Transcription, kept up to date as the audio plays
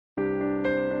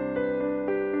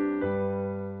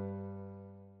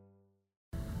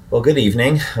Well, good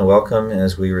evening. Welcome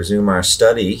as we resume our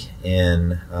study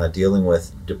in dealing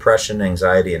with depression,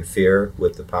 anxiety, and fear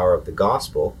with the power of the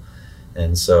gospel.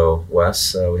 And so,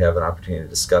 Wes, we have an opportunity to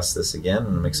discuss this again,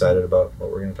 and I'm excited about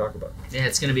what we're going to talk about. Yeah,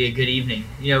 it's going to be a good evening.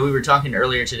 You know, we were talking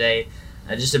earlier today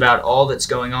just about all that's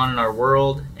going on in our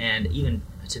world, and even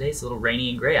today it's a little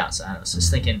rainy and gray outside. I was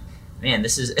just thinking, man,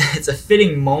 it's a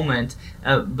fitting moment.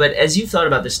 But as you've thought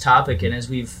about this topic, and as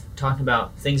we've talked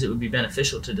about things that would be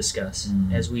beneficial to discuss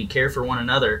as we care for one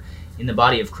another in the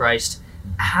body of Christ,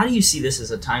 how do you see this as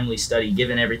a timely study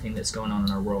given everything that's going on in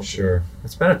our world? Sure.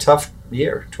 It's been a tough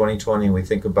year, 2020. We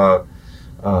think about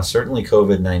certainly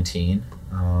COVID-19,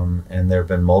 and there have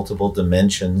been multiple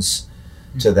dimensions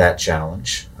to that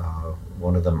challenge.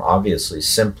 One of them, obviously,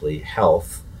 simply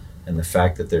health and the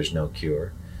fact that there's no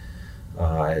cure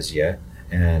as yet,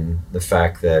 and the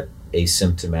fact that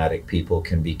asymptomatic people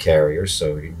can be carriers,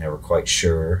 so you're never quite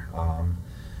sure.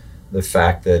 The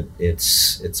fact that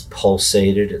it's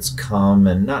pulsated, it's come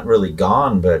and not really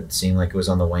gone, but it seemed like it was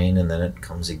on the wane, and then it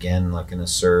comes again like in a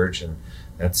surge, and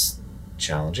that's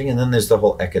challenging. And then there's the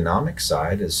whole economic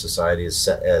side. As society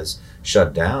has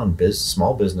shut down,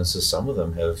 small businesses, some of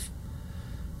them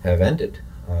have ended.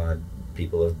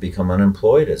 People have become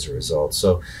unemployed as a result.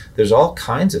 So there's all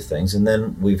kinds of things. And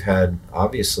then we've had,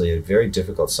 obviously, a very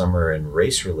difficult summer in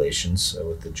race relations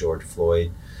with the George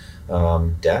Floyd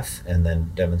death, and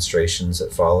then demonstrations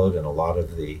that followed, and a lot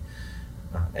of the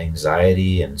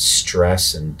anxiety and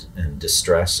stress and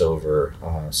distress over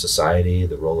society,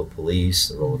 the role of police,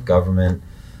 the role of government.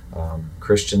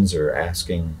 Christians are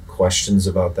asking questions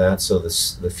about that. So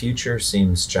the future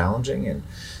seems challenging, and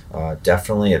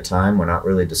definitely a time. We're not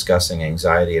really discussing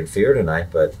anxiety and fear tonight,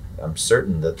 but I'm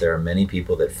certain that there are many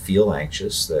people that feel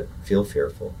anxious, that feel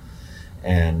fearful,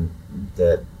 and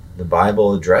that the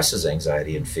Bible addresses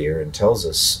anxiety and fear and tells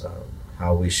us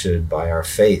how we should, by our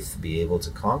faith, be able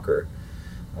to conquer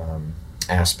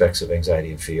aspects of anxiety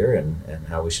and fear, and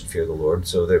how we should fear the Lord.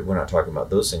 So that we're not talking about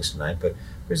those things tonight, but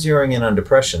we're zeroing in on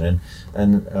depression.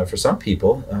 And for some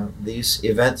people, these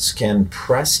events can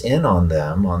press in on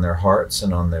them, on their hearts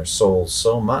and on their souls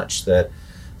so much that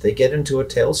they get into a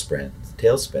tailspin,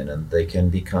 and they can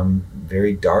become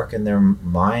very dark in their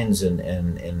minds,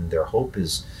 and their hope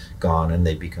is gone, and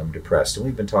they become depressed. And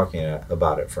we've been talking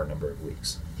about it for a number of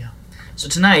weeks. Yeah. So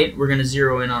tonight we're going to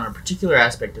zero in on a particular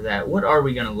aspect of that. What are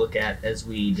we going to look at as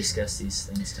we discuss these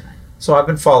things tonight? So I've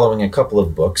been following a couple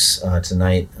of books.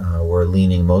 Tonight we're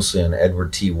leaning mostly on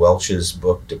Edward T. Welch's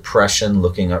book, Depression,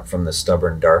 Looking Up from the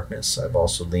Stubborn Darkness. I've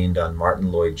also leaned on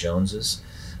Martin Lloyd-Jones's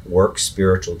work,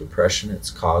 Spiritual Depression, Its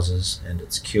Causes and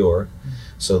Its Cure.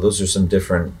 So those are some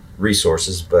different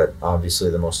resources, but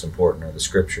obviously the most important are the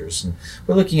scriptures. And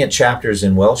we're looking at chapters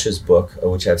in Welch's book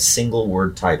which have single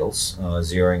word titles,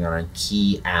 zeroing on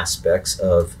key aspects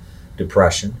of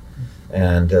depression.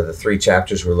 And the three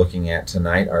chapters we're looking at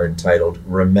tonight are entitled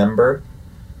Remember,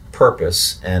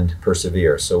 Purpose, and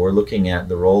Persevere. So we're looking at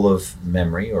the role of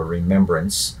memory or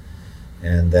remembrance,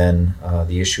 and then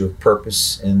the issue of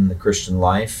purpose in the Christian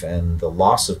life, and the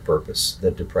loss of purpose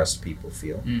that depressed people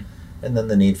feel, and then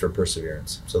the need for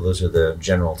perseverance. So those are the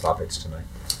general topics tonight.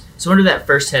 So under that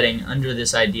first heading, under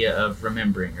this idea of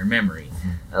remembering or memory,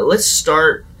 let's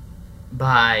start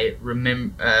by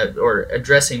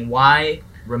addressing why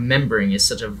remembering is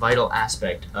such a vital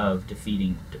aspect of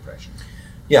defeating depression.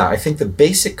 Yeah, I think the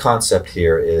basic concept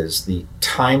here is the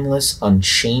timeless,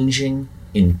 unchanging,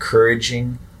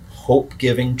 encouraging,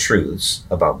 hope-giving truths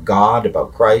about God,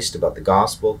 about Christ, about the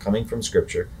gospel coming from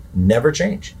Scripture never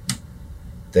change.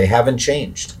 They haven't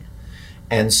changed.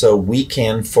 And so we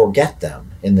can forget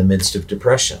them in the midst of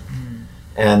depression.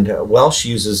 And Welch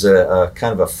uses a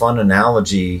kind of a fun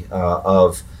analogy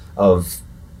of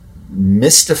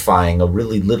mystifying a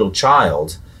really little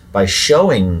child by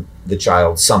showing the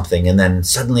child something and then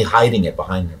suddenly hiding it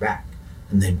behind their back.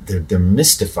 And they're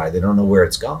mystified. They don't know where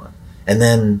it's gone. And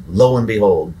then, lo and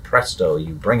behold, presto,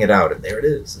 you bring it out, and there it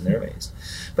is, and they're amazed.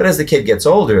 But as the kid gets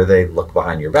older, they look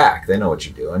behind your back. They know what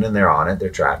you're doing, and they're on it. They're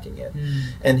tracking it.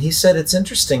 And he said it's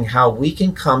interesting how we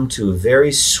can come to a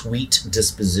very sweet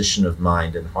disposition of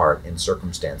mind and heart in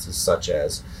circumstances such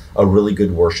as a really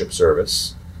good worship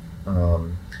service,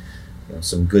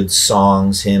 some good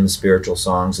songs, hymns, spiritual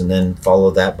songs, and then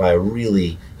follow that by a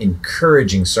really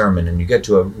encouraging sermon, and you get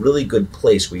to a really good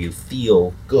place where you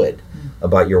feel good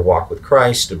about your walk with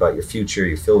Christ, about your future,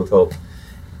 you feel with hope.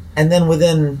 And then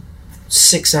within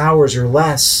 6 hours or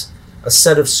less, a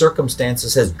set of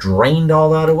circumstances has drained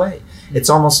all that away. It's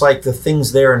almost like the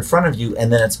thing's there in front of you,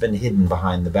 and then it's been hidden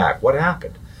behind the back. What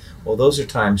happened? Well, those are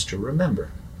times to remember.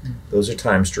 Those are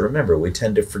times to remember. We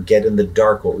tend to forget in the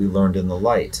dark what we learned in the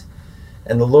light.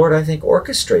 And the Lord, I think,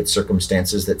 orchestrates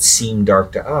circumstances that seem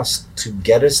dark to us to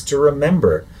get us to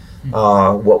remember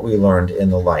what we learned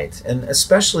in the light. And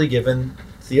especially given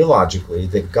theologically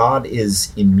that God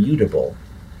is immutable,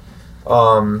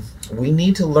 we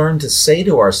need to learn to say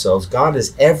to ourselves, God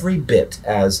is every bit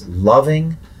as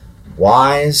loving,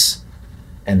 wise,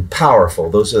 and powerful.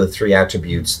 Those are the three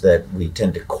attributes that we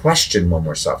tend to question when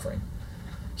we're suffering.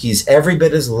 He's every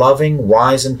bit as loving,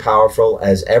 wise, and powerful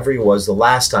as ever he was the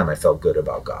last time I felt good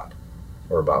about God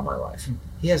or about my life.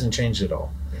 He hasn't changed at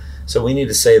all. So we need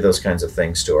to say those kinds of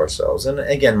things to ourselves. And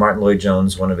again, Martin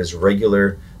Lloyd-Jones, one of his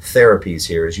regular therapies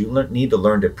here is you need to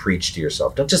learn to preach to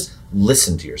yourself. Don't just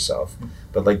listen to yourself.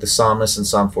 But like the psalmist in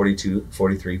Psalm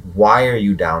 42:43, why are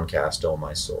you downcast, O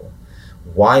my soul?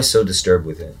 Why so disturbed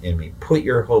within me? Put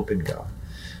your hope in God.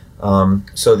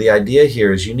 So the idea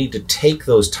here is you need to take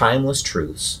those timeless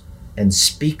truths and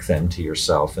speak them to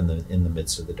yourself in the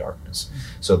midst of the darkness.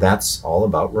 So that's all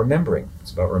about remembering.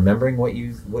 It's about remembering what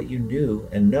you knew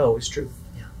and know is true.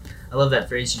 Yeah, I love that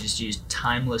phrase you just used,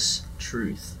 timeless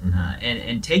truth,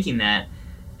 and taking that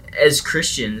as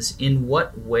Christians. In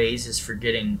what ways is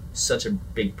forgetting such a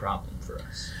big problem for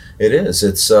us? It is.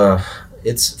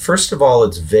 It's first of all,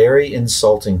 it's very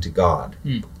insulting to God.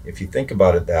 If you think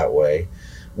about it that way.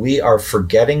 We are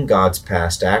forgetting God's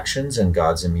past actions and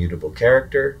God's immutable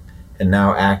character, and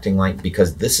now acting like,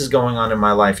 because this is going on in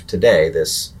my life today,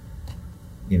 this,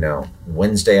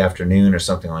 Wednesday afternoon or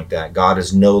something like that, God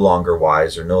is no longer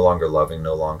wise or no longer loving,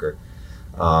 no longer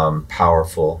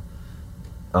powerful.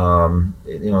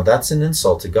 That's an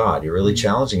insult to God. You're really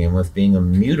challenging him with being a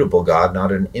mutable God,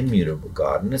 not an immutable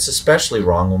God. And it's especially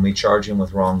wrong when we charge him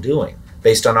with wrongdoing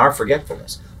based on our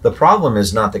forgetfulness. The problem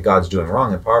is not that God's doing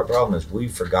wrong. The problem is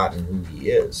we've forgotten who he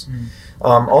is.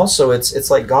 Also, it's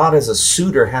like God as a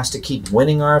suitor has to keep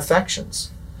winning our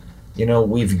affections.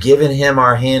 We've given him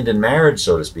our hand in marriage,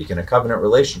 so to speak, in a covenant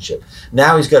relationship.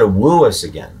 Now he's got to woo us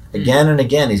again and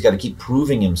again. He's got to keep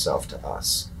proving himself to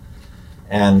us.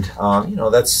 And,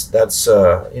 that's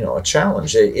a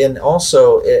challenge. And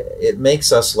also, it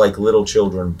makes us like little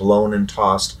children, blown and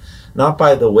tossed, not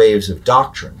by the waves of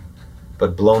doctrine,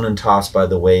 but blown and tossed by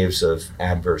the waves of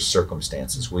adverse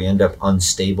circumstances. We end up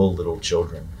unstable little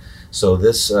children. So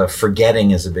this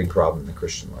forgetting is a big problem in the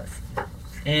Christian life.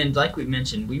 And like we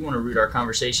mentioned, we want to root our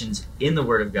conversations in the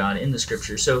Word of God, in the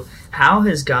Scripture. So how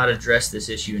has God addressed this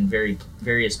issue in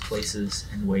various places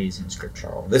and ways in Scripture?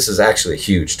 Oh, this is actually a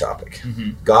huge topic.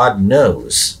 God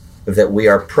knows that we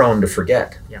are prone to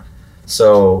forget. Yeah.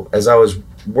 So as I was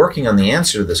working on the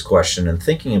answer to this question and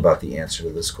thinking about the answer to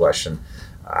this question,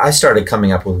 I started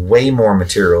coming up with way more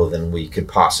material than we could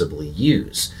possibly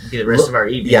use. It'll be the rest of our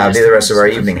evening. Yeah, it'll be the rest of our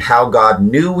evening. How God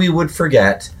knew we would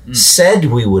forget, said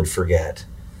we would forget,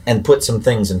 and put some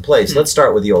things in place. Let's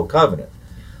start with the Old Covenant.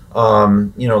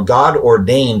 God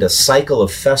ordained a cycle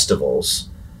of festivals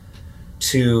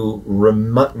to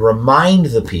remind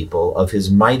the people of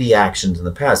his mighty actions in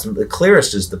the past. And the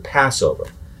clearest is the Passover.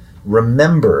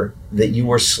 Remember that you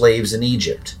were slaves in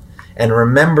Egypt. And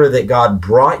remember that God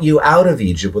brought you out of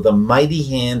Egypt with a mighty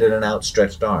hand and an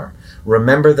outstretched arm.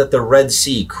 Remember that the Red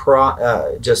Sea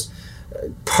just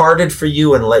parted for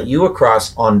you and let you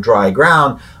across on dry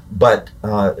ground, but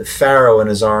Pharaoh and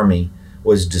his army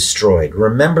was destroyed.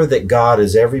 Remember that God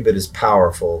is every bit as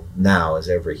powerful now as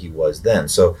ever he was then.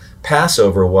 So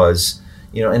Passover was,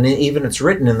 and even it's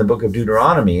written in the book of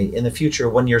Deuteronomy, in the future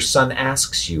when your son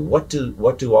asks you, what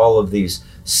do all of these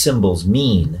symbols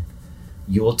mean?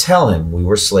 You will tell him we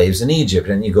were slaves in Egypt,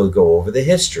 and you go over the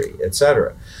history,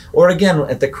 etc. Or again,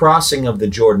 at the crossing of the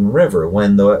Jordan River,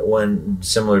 when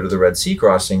similar to the Red Sea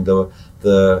crossing, the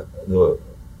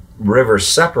river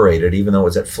separated, even though it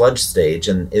was at flood stage,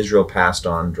 and Israel passed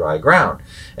on dry ground.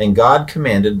 And God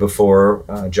commanded before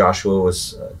Joshua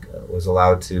was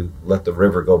allowed to let the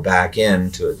river go back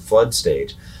into a flood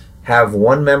stage, have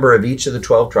one member of each of the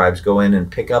 12 tribes go in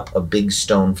and pick up a big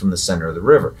stone from the center of the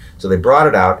river. So they brought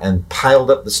it out and piled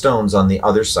up the stones on the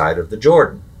other side of the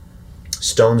Jordan.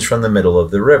 Stones from the middle of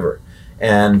the river.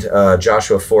 And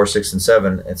Joshua 4, 6, and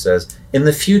 7, it says, in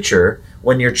the future,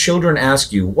 when your children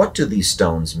ask you, what do these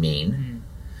stones mean?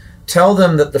 Tell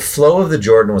them that the flow of the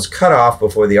Jordan was cut off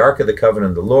before the Ark of the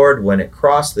Covenant of the Lord. When it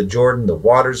crossed the Jordan, the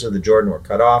waters of the Jordan were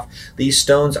cut off. These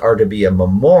stones are to be a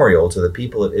memorial to the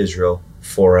people of Israel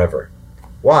forever.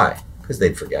 Why? Because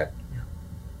they'd forget.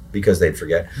 Because they'd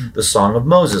forget. The Song of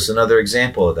Moses, another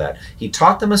example of that. He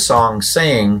taught them a song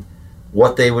saying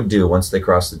what they would do once they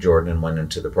crossed the Jordan and went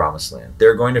into the Promised Land.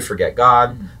 They're going to forget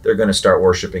God. They're going to start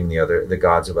worshiping the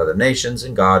gods of other nations,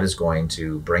 and God is going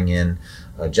to bring in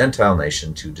a Gentile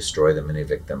nation to destroy them and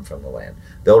evict them from the land.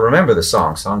 They'll remember the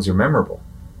song. Songs are memorable.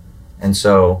 And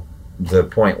so the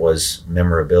point was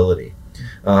memorability.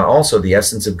 Also, the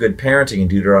essence of good parenting in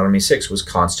Deuteronomy 6 was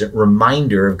constant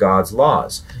reminder of God's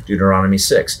laws. Deuteronomy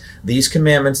 6. These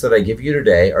commandments that I give you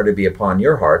today are to be upon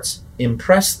your hearts.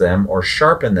 Impress them or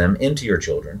sharpen them into your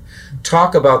children.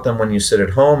 Talk about them when you sit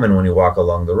at home and when you walk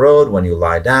along the road, when you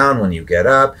lie down, when you get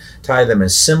up. Tie them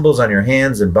as symbols on your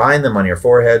hands and bind them on your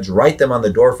foreheads. Write them on the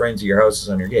door frames of your houses,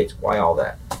 on your gates. Why all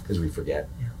that? Because we forget.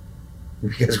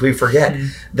 Because we forget.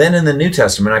 Then in the New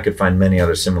Testament, I could find many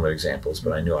other similar examples,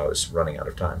 but I knew I was running out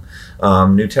of time.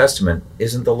 New Testament,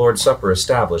 isn't the Lord's Supper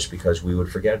established because we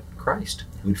would forget Christ?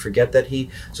 We'd forget that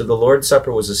so the Lord's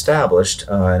Supper was established,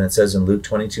 and it says in Luke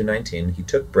 22:19, he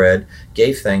took bread,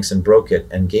 gave thanks, and broke it,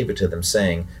 and gave it to them,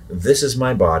 saying, this is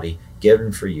my body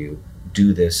given for you.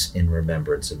 Do this in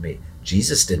remembrance of me.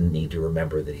 Jesus didn't need to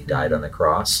remember that he died on the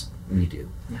cross. We do.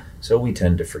 Yeah. So we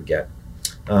tend to forget.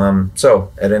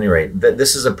 So, at any rate,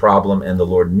 this is a problem, and the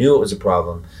Lord knew it was a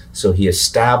problem, so he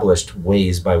established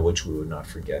ways by which we would not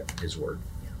forget his word.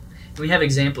 We have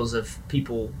examples of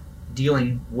people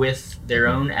dealing with their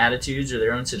own attitudes or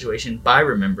their own situation by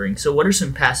remembering. So what are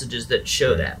some passages that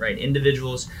show that, right?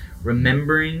 Individuals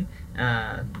remembering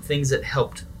things that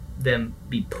helped them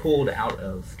be pulled out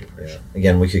of depression. Yeah.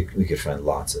 Again, we could find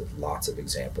lots of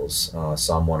examples.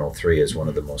 Psalm 103 is one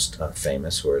of the most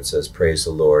famous, where it says, praise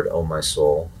the Lord, O my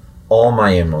soul, all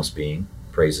my inmost being,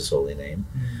 praise his holy name.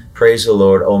 Mm-hmm. Praise the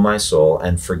Lord, O my soul,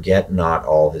 and forget not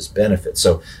all his benefits.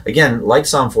 So again, like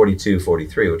Psalm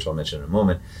 42:43, which I'll mention in a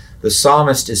moment, the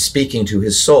psalmist is speaking to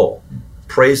his soul.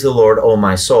 Praise the Lord, O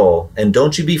my soul, and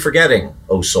don't you be forgetting,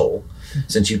 O soul.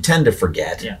 Since you tend to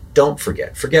forget, don't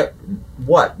forget. Forget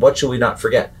what? What should we not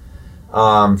forget?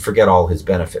 Forget all his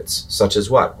benefits. Such as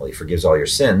what? Well, he forgives all your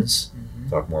sins. Mm-hmm.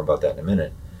 Talk more about that in a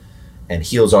minute. And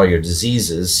heals all your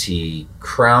diseases. He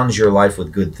crowns your life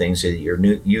with good things so that your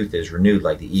youth is renewed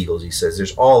like the eagles. He says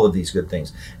there's all of these good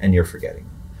things, and you're forgetting.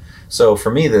 So for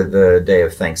me, the day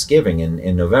of Thanksgiving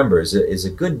in November is a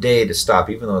good day to stop,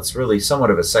 even though it's really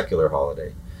somewhat of a secular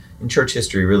holiday. In church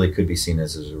history, really could be seen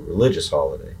as a religious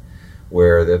holiday,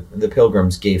 where the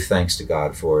pilgrims gave thanks to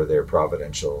God for their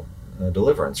providential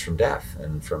deliverance from death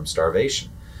and from starvation.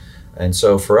 And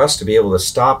so for us to be able to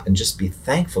stop and just be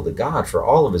thankful to God for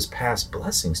all of his past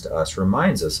blessings to us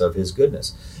reminds us of his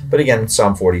goodness. But again,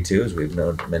 Psalm 42, as we've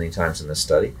known many times in this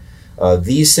study,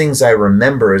 these things I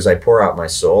remember as I pour out my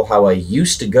soul, how I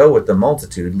used to go with the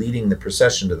multitude, leading the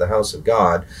procession to the house of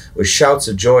God, with shouts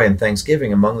of joy and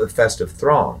thanksgiving among the festive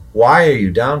throng. Why are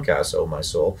you downcast, O my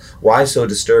soul? Why so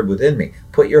disturbed within me?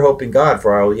 Put your hope in God,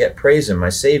 for I will yet praise him, my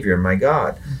Savior and my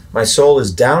God. My soul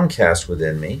is downcast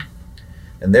within me,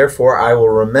 and therefore I will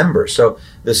remember. So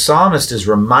the psalmist is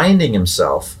reminding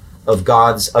himself of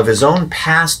his own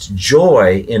past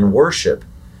joy in worship,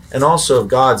 and also of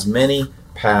God's many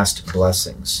past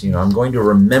blessings. I'm going to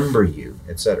remember you,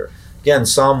 etc. Again,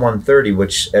 Psalm 130,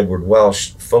 which Edward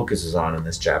Welsh focuses on in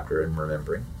this chapter in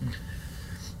remembering.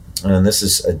 And this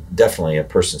is definitely a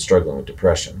person struggling with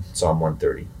depression. Psalm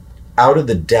 130. Out of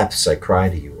the depths I cry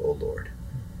to you, O Lord.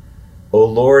 O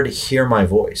Lord, hear my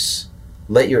voice.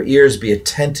 Let your ears be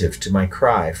attentive to my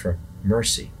cry for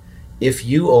mercy. If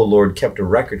you, O Lord, kept a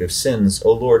record of sins,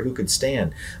 O Lord, who could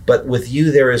stand? But with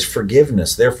you there is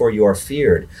forgiveness, therefore you are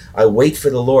feared. I wait for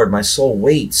the Lord, my soul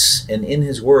waits, and in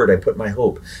his word I put my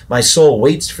hope. My soul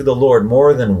waits for the Lord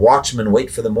more than watchmen wait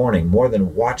for the morning, more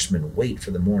than watchmen wait for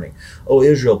the morning. O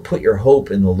Israel, put your hope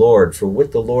in the Lord, for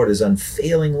with the Lord is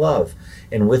unfailing love,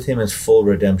 and with him is full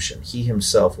redemption. He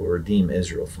himself will redeem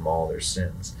Israel from all their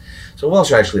sins. So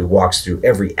Welsh actually walks through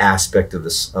every aspect of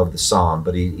the psalm,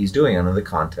 but he's doing it in the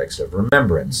context of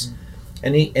remembrance.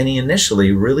 Mm-hmm. And he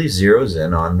initially really zeroes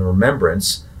in on the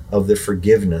remembrance of the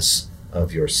forgiveness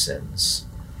of your sins.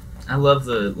 I love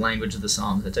the language of the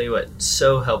Psalms. I tell you what, it's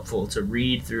so helpful to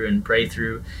read through and pray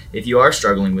through if you are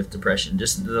struggling with depression.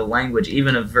 Just the language,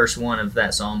 even of verse 1 of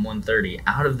that Psalm 130,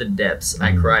 out of the depths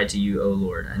I cry to you, O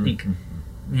Lord. I think,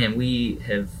 man, we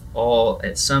have all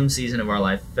at some season of our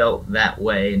life felt that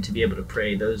way, and to be able to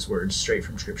pray those words straight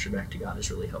from Scripture back to God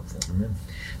is really helpful. Amen.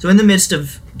 So in the midst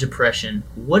of depression,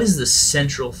 what is the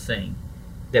central thing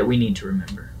that we need to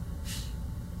remember?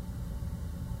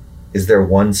 Is there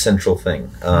one central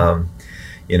thing?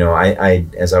 I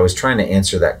as I was trying to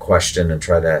answer that question and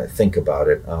try to think about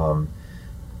it,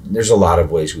 there's a lot of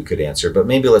ways we could answer, but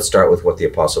maybe let's start with what the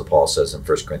Apostle Paul says in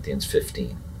 1 Corinthians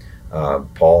 15.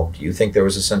 Paul, do you think there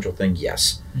was a central thing?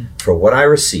 Yes. For what I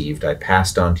received, I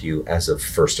passed on to you as of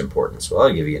first importance. Well,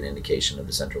 I'll give you an indication of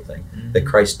the central thing. That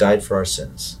Christ died for our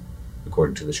sins,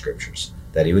 according to the Scriptures,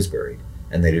 that he was buried,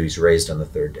 and that he was raised on the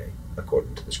third day,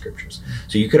 according to the scriptures.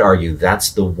 So you could argue that's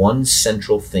the one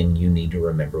central thing you need to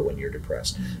remember when you're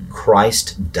depressed.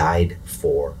 Christ died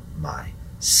for my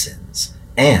sins,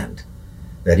 and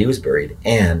that he was buried,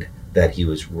 and that he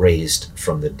was raised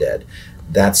from the dead.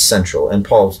 That's central. And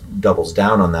Paul doubles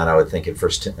down on that, I would think, in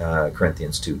 1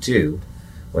 Corinthians 2:2,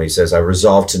 when he says, I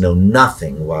resolved to know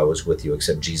nothing while I was with you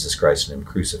except Jesus Christ and him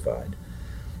crucified.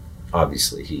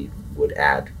 Obviously, he would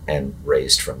add, and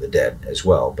raised from the dead as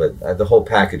well. But the whole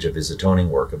package of his atoning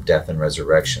work of death and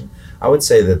resurrection, I would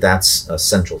say that that's a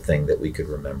central thing that we could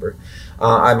remember.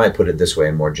 I might put it this way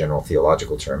in more general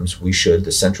theological terms.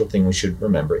 The central thing we should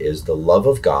remember is the love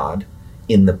of God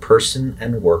in the person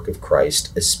and work of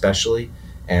Christ, especially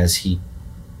as he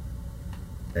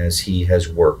has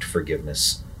worked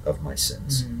forgiveness of my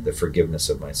sins, the forgiveness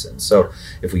of my sins. So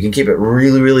if we can keep it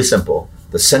really, really simple,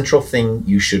 the central thing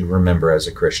you should remember as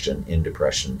a Christian in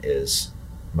depression is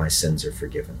my sins are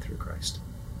forgiven through Christ.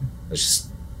 Let's just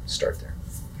start there.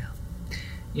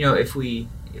 Yeah. If we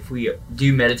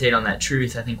do meditate on that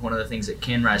truth, I think one of the things that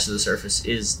can rise to the surface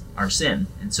is our sin.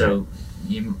 And so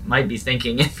you might be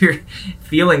thinking, if you're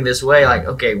feeling this way, like,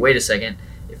 okay, wait a second.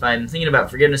 If I'm thinking about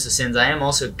forgiveness of sins, I am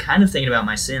also kind of thinking about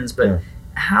my sins. But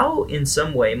how, in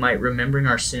some way, might remembering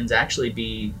our sins actually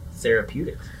be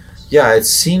therapeutic? Yeah, it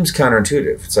seems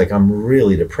counterintuitive. It's like I'm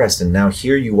really depressed, and now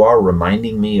here you are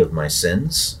reminding me of my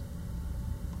sins.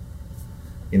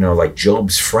 Like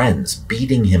Job's friends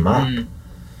beating him up.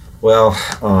 Well,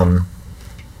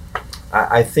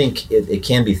 I think it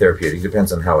can be therapeutic. It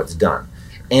depends on how it's done.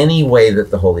 Any way that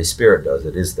the Holy Spirit does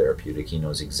it is therapeutic. He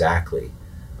knows exactly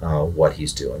what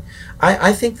he's doing.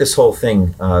 I think this whole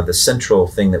thing, the central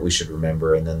thing that we should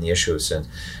remember, and then the issue of sins,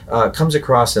 comes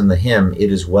across in the hymn,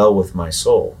 It Is Well With My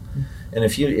Soul. And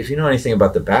if you know anything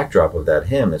about the backdrop of that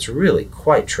hymn, it's really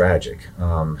quite tragic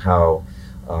how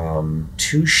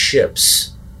two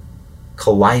ships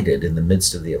collided in the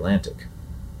midst of the Atlantic.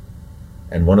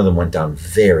 And one of them went down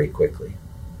very quickly.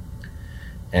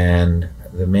 And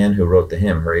the man who wrote the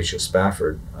hymn, Horatio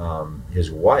Spafford, his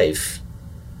wife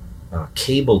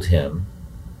cabled him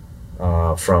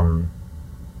from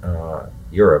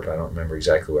Europe. I don't remember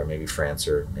exactly where, maybe France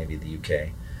or maybe the UK.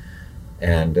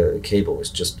 And the cable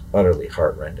was just utterly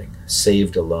heartrending.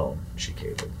 Saved alone, she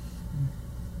cabled.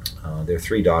 Their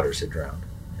 3 daughters had drowned,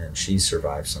 and she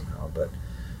survived somehow, but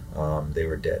they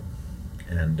were dead.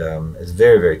 And it's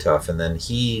very, very tough. And then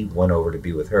he went over to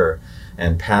be with her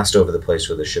and passed over the place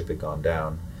where the ship had gone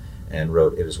down and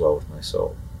wrote, It Is Well With My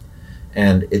Soul.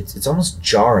 And it's almost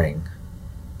jarring,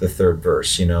 the third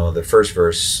verse. The first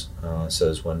verse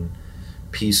says, when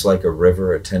peace like a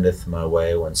river attendeth my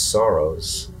way, when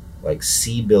sorrows like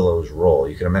sea billows roll.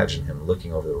 You can imagine him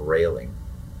looking over the railing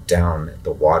down at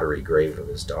the watery grave of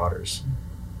his daughters.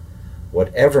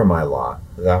 Whatever my lot,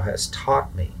 thou hast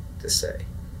taught me to say,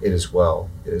 it is well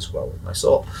with my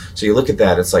soul. So you look at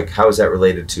that, it's like, how is that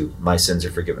related to my sins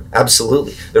are forgiven?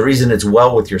 Absolutely. The reason it's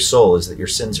well with your soul is that your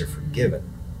sins are forgiven.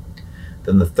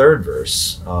 Then the third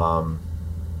verse,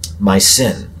 my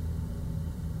sin,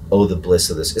 oh, the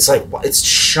bliss of this. It's like, it's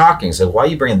shocking. It's like, why are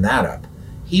you bringing that up?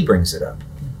 He brings it up.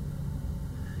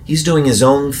 He's doing his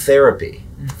own therapy.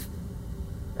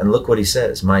 And look what he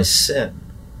says, my sin,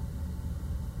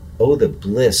 oh, the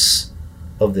bliss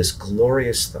of this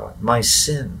glorious thought. My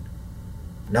sin,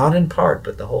 not in part,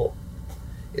 but the whole,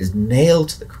 is nailed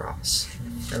to the cross,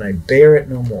 and I bear it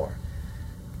no more.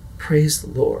 Praise the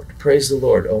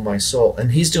Lord, oh my soul.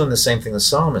 And he's doing the same thing the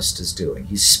psalmist is doing.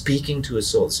 He's speaking to his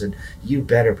soul and said, you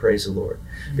better praise the Lord,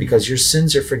 because your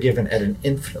sins are forgiven at an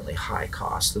infinitely high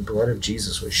cost. The blood of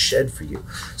Jesus was shed for you.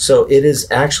 So it is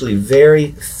actually very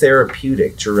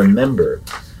therapeutic to remember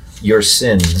your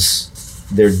sins,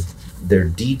 their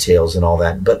details and all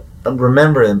that, but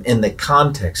remember them in the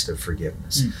context of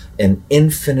forgiveness, an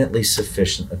infinitely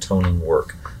sufficient atoning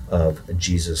work of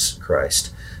Jesus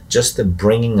Christ. Just the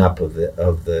bringing up of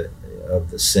the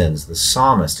sins. The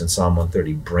psalmist in Psalm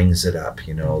 130 brings it up.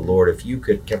 Lord, if you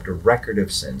could kept a record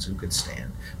of sins, who could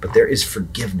stand? But there is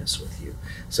forgiveness with you.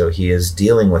 So he is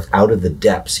dealing with out of the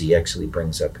depths. He actually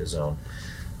brings up his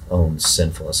own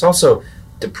sinfulness. Also,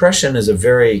 depression is a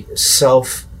very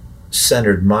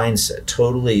self-centered mindset,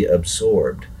 totally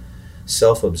absorbed,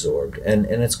 self-absorbed. And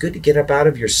it's good to get up out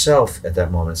of yourself at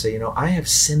that moment and say, I have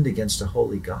sinned against a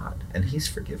holy God, and he's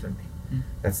forgiven me.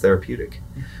 That's therapeutic.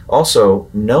 Also,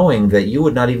 knowing that you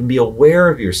would not even be aware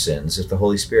of your sins if the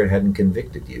Holy Spirit hadn't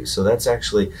convicted you. So that's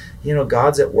actually,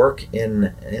 God's at work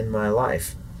in my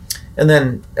life. And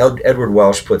then Edward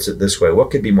Welsh puts it this way: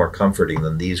 what could be more comforting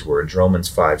than these words?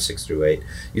 Romans 5:6-8.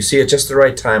 You see, at just the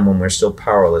right time when we're still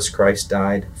powerless, Christ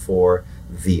died for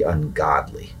the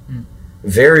ungodly.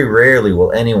 Very rarely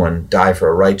will anyone die for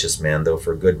a righteous man, though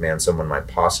for a good man someone might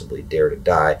possibly dare to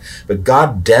die. But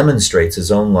God demonstrates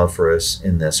his own love for us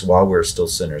in this: while we're still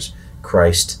sinners,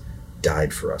 Christ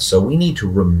died for us. So we need to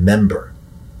remember,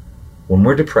 when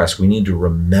we're depressed, we need to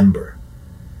remember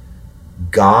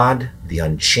God, the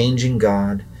unchanging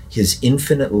God, his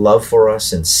infinite love for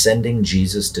us in sending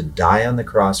Jesus to die on the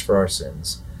cross for our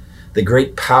sins, the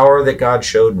great power that God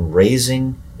showed in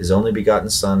raising his only begotten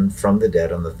Son from the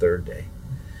dead on the third day,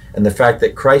 and the fact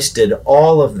that Christ did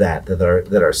all of that,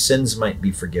 that our sins might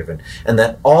be forgiven, and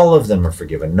that all of them are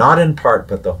forgiven, not in part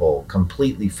but the whole,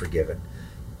 completely forgiven.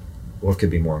 What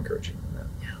could be more encouraging than that?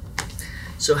 Yeah.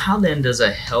 So how then does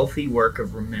a healthy work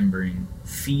of remembering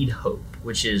feed hope,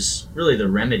 which is really the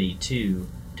remedy to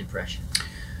depression?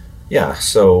 Yeah,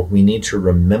 so we need to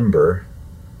remember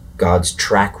God's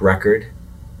track record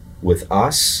with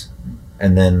us,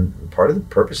 and then part of the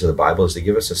purpose of the Bible is to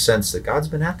give us a sense that God's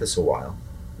been at this a while,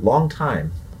 long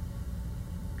time.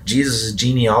 Jesus'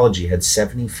 genealogy had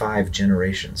 75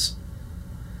 generations.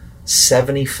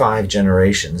 75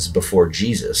 generations before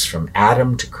Jesus, from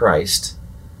Adam to Christ,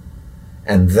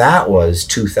 and that was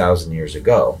 2,000 years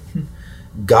ago.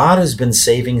 God has been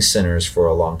saving sinners for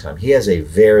a long time. He has a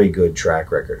very good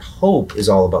track record. Hope is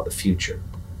all about the future.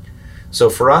 So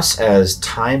for us as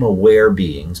time-aware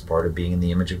beings, part of being in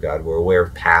the image of God, we're aware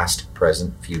of past,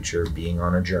 present, future, being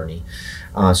on a journey.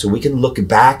 So we can look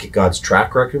back at God's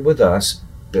track record with us,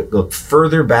 but look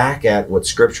further back at what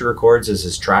Scripture records as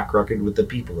his track record with the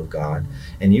people of God,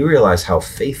 and you realize how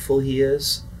faithful he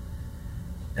is,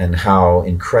 and how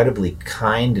incredibly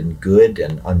kind and good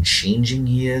and unchanging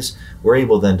he is. We're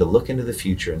able then to look into the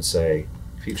future and say,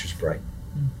 the future's bright.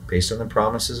 Based on the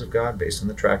promises of God, based on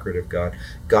the track record of God.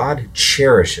 God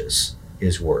cherishes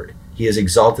his word. He is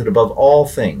exalted above all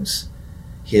things,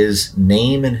 his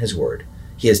name and his word.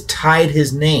 He has tied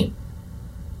his name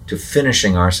to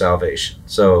finishing our salvation.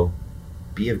 So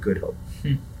be of good hope.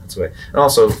 That's the way. And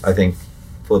also, I think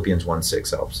Philippians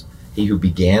 1:6 helps. He who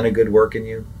began a good work in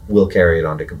you will carry it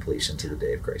on to completion to the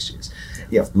day of Christ Jesus.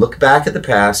 Yeah, look back at the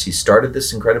past. He started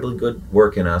this incredibly good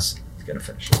work in us. He's going to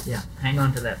finish it. Yeah, hang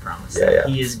on to that promise. Yeah.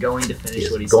 He is going to finish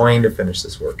what he's going to finish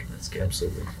this work. That's good.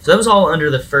 Absolutely. So that was all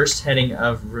under the first heading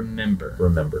of remember.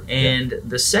 Remember. And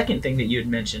the second thing that you had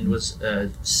mentioned was a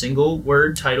single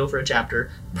word title for a chapter,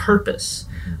 purpose.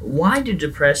 Why do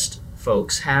depressed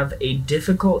folks have a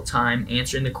difficult time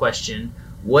answering the question,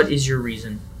 what is your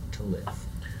reason to live?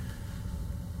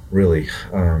 Really,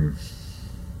 I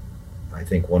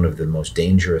think one of the most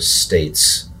dangerous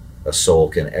states a soul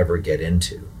can ever get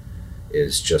into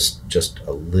is just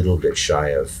a little bit shy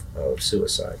of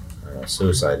suicide.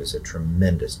 Suicide is a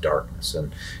tremendous darkness,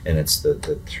 and it's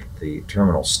the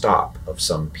terminal stop of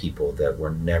some people that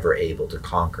were never able to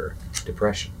conquer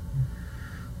depression.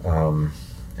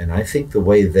 And I think the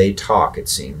way they talk, it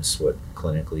seems, what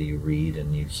clinically you read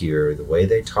and you hear, the way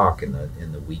they talk in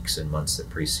the weeks and months that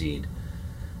precede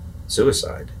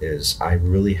suicide is, I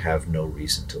really have no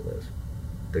reason to live.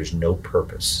 There's no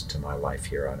purpose to my life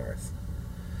here on earth.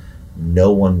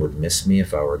 No one would miss me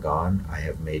if I were gone. I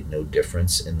have made no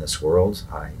difference in this world.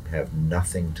 I have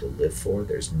nothing to live for.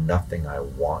 There's nothing I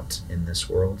want in this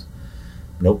world.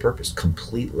 No purpose,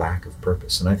 complete lack of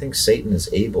purpose. And I think Satan is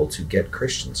able to get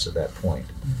Christians to that point.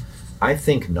 I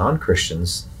think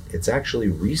non-Christians, it's actually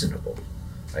reasonable.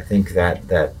 I think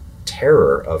that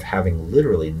terror of having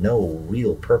literally no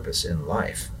real purpose in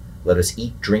life. Let us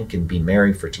eat, drink, and be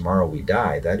merry, for tomorrow we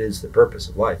die. That is the purpose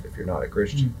of life if you're not a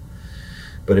Christian.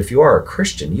 But if you are a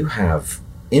Christian, you have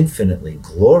infinitely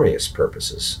glorious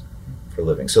purposes for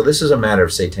living. So this is a matter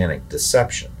of satanic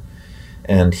deception.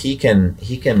 And he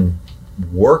can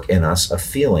work in us a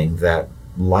feeling that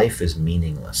life is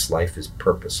meaningless, life is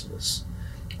purposeless.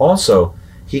 Also,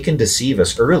 he can deceive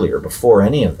us earlier, before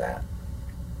any of that,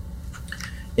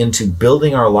 into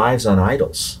building our lives on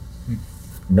idols.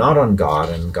 Not on God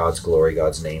and God's glory,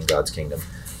 God's name, God's kingdom,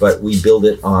 but we build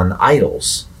it on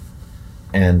idols.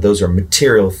 And those are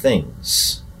material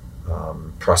things,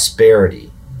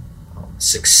 prosperity,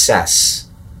 success,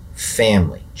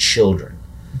 family, children,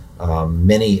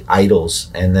 many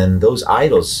idols. And then those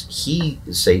idols,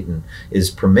 Satan, is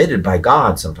permitted by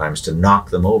God sometimes to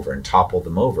knock them over and topple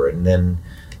them over. And then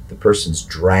the person's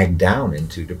dragged down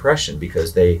into depression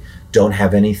because they don't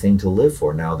have anything to live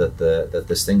for now that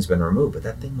this thing's been removed. But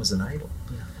that thing was an idol.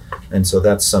 Yeah. And so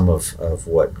that's some of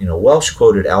what, Welsh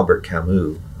quoted Albert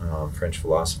Camus, French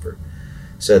philosopher,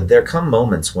 said, "There come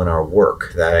moments when our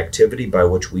work, that activity by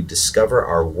which we discover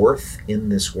our worth in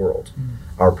this world,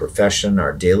 our profession,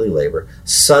 our daily labor,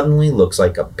 suddenly looks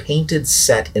like a painted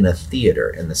set in a theater,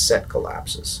 and the set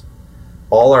collapses.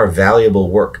 all our valuable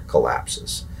work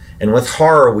collapses. And with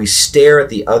horror, we stare at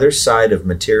the other side of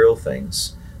material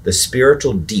things, the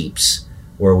spiritual deeps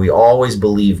where we always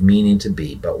believe meaning to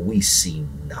be, but we see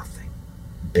nothing,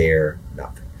 bear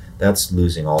nothing. That's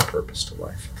losing all purpose to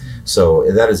life.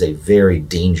 So that is a very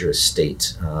dangerous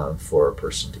state for a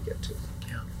person to get to.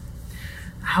 Yeah.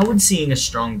 How would seeing a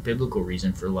strong biblical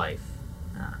reason for life,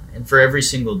 and for every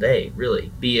single day,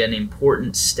 really, be an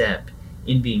important step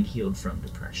in being healed from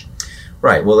depression?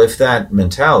 Right. Well, if that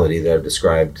mentality that I've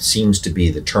described seems to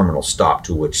be the terminal stop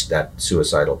to which that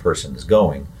suicidal person is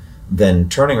going, then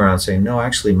turning around and saying, no,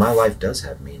 actually, my life does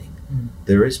have meaning. Mm-hmm.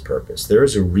 There is purpose. There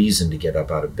is a reason to get up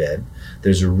out of bed.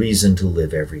 There's a reason to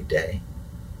live every day.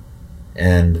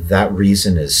 And that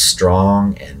reason is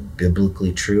strong and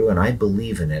biblically true, and I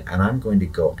believe in it, and I'm going to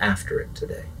go after it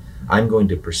today. I'm going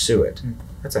to pursue it.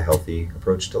 That's a healthy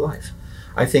approach to life.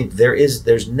 I think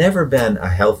there's never been a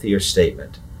healthier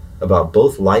statement about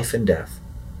both life and death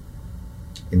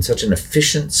in such an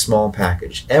efficient small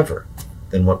package ever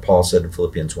than what Paul said in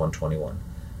Philippians 1:21.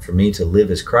 For me to live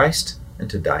is Christ and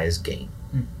to die is gain.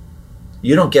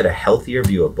 You don't get a healthier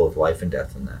view of both life and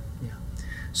death than that. Yeah.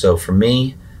 So for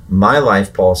me, my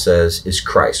life, Paul says, is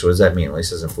Christ. What does that mean? Well, he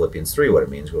says in Philippians 3 what it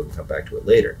means. We'll come back to it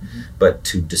later. Mm-hmm. But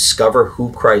to discover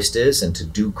who Christ is and to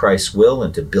do Christ's will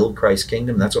and to build Christ's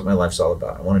kingdom, that's what my life's all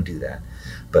about. I want to do that.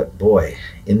 But boy,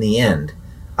 in the end,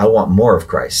 I want more of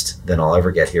Christ than I'll ever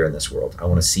get here in this world. I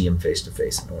want to see him face to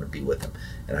face, and I want to be with him.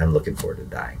 And I'm looking forward to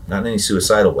dying. Not in any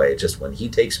suicidal way, just when he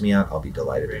takes me out, I'll be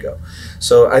delighted to go.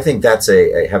 So I think that's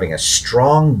having a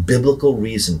strong biblical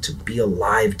reason to be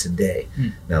alive today.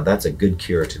 Now that's a good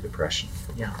cure to depression.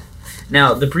 Yeah.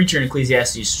 Now the preacher in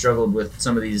Ecclesiastes struggled with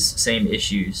some of these same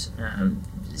issues,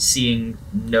 seeing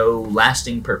no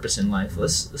lasting purpose in life.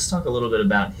 Let's talk a little bit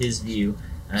about his view,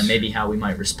 maybe how we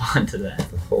might respond to that.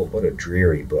 What a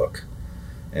dreary book,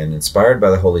 and inspired by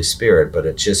the Holy Spirit, but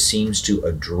it just seems to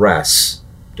address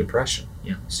depression.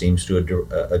 Yeah. Seems to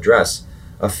address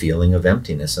a feeling of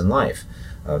emptiness in life.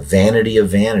 Vanity of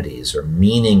vanities, or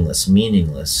meaningless,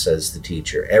 says the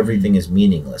teacher. Everything is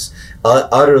meaningless,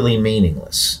 utterly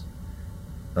meaningless.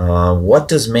 What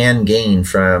does man gain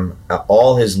from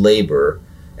all his labor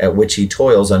at which he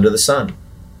toils under the sun?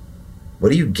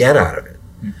 What do you get out of it?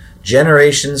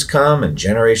 Generations come and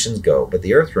generations go, but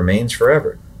the earth remains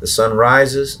forever. The sun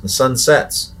rises, the sun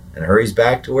sets, and hurries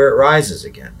back to where it rises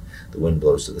again. The wind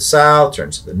blows to the south,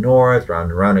 turns to the north, round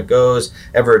and round it goes,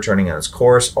 ever returning on its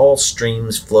course. All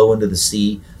streams flow into the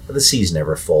sea, but the sea's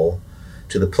never full.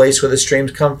 To the place where the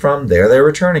streams come from, there they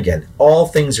return again. All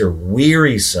things are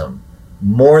wearisome,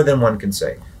 more than one can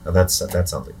say. Now that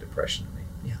sounds like depression to me.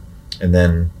 Yeah. And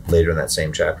then later in that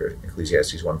same chapter,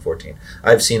 Ecclesiastes 1:14,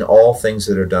 I've seen all things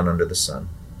that are done under the sun,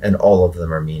 and all of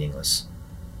them are meaningless,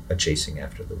 a chasing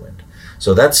after the wind.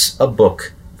 So that's a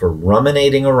book for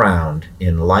ruminating around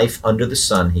in life under the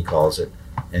sun, he calls it,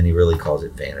 and he really calls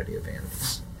it vanity of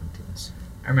vanities, emptiness.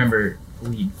 I remember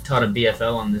we taught a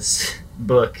BFL on this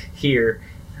book here.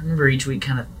 I remember each week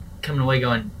kind of coming away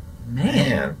going,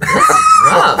 man, this is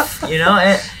rough, you know?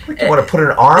 I want to put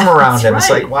an arm around him. Right. It's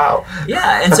like, wow.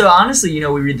 Yeah, and so honestly, you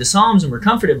know, we read the Psalms and we're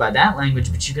comforted by that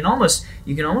language, but you can almost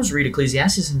read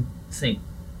Ecclesiastes and think,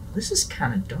 this is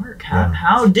kind of dark.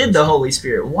 How did the Holy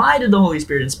Spirit, why did the Holy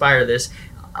Spirit inspire this?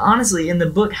 Honestly, in the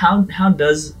book, how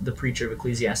does the preacher of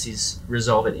Ecclesiastes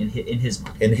resolve it in his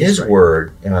mind? In his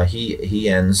word, he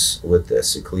ends with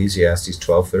this, Ecclesiastes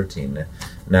 12:13.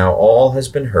 Now all has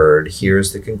been heard. Here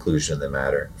is the conclusion of the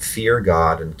matter. Fear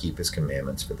God and keep his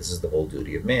commandments, for this is the whole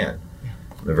duty of man. Yeah.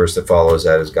 The verse that follows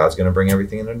that is God's going to bring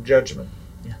everything into judgment.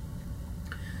 Yeah.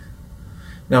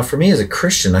 Now for me as a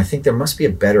Christian, I think there must be a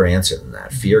better answer than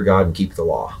that. Fear God and keep the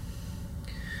law.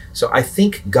 So I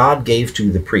think God gave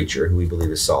to the preacher, who we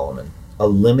believe is Solomon, a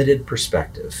limited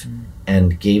perspective,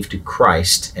 and gave to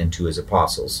Christ and to his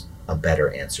apostles a better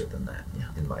answer than that,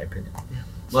 in my opinion. Yeah.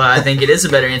 Well, I think it is a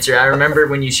better answer. I remember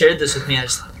when you shared this with me, I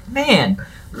was like, man,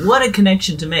 what a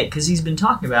connection to make, because he's been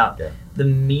talking about the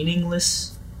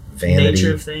meaningless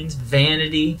nature of things,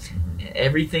 vanity,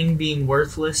 everything being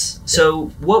worthless. Yeah. So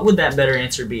what would that better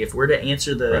answer be? If we're to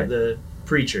answer the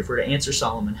preacher, if we're to answer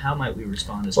Solomon, how might we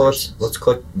respond as Christians? Let's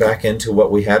click back into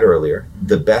what we had earlier.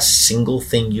 The best single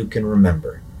thing you can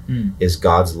remember is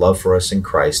God's love for us in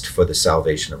Christ for the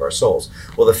salvation of our souls.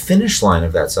 Well, the finish line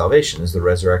of that salvation is the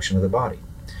resurrection of the body.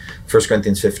 1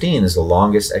 Corinthians 15 is the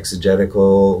longest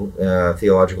exegetical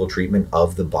theological treatment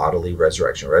of the bodily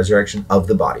resurrection of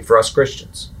the body for us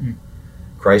Christians.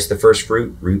 Christ the first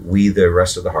fruit, we the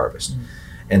rest of the harvest.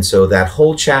 And so that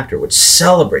whole chapter, which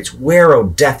celebrates where, O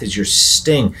death, is your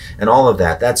sting, and all of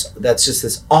that, that's just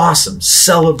this awesome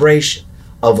celebration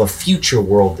of a future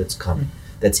world that's coming,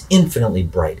 that's infinitely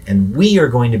bright. And we are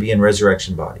going to be in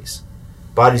resurrection bodies.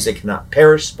 Bodies that cannot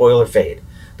perish, spoil, or fade.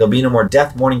 There'll be no more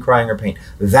death, mourning, crying, or pain.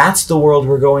 That's the world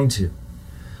we're going to.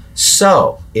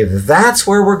 So, if that's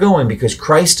where we're going because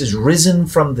Christ is risen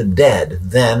from the dead,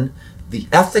 then the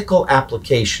ethical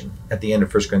application at the end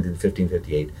of 1 Corinthians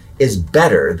 15:58 is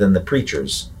better than the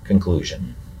preacher's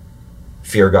conclusion.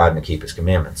 Fear God and keep his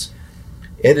commandments.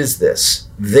 It is this: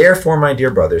 therefore, my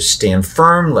dear brothers, stand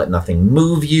firm, let nothing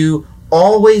move you.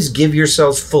 Always give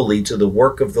yourselves fully to the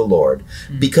work of the Lord,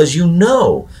 because you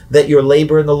know that your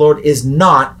labor in the Lord is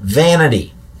not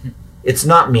vanity. It's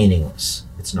not meaningless.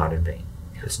 It's not in vain.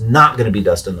 It's not going to be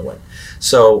dust in the wind.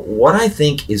 So what I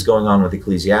think is going on with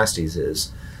Ecclesiastes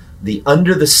is the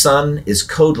under the sun is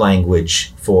code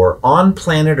language for on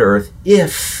planet Earth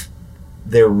if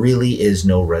there really is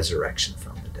no resurrection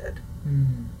from the dead.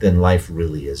 Then life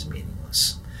really is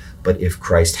meaningless. But if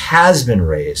Christ has been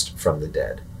raised from the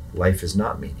dead, life is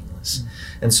not meaningless.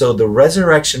 And so the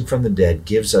resurrection from the dead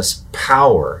gives us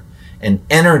power and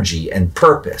energy and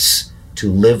purpose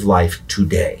to live life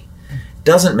today.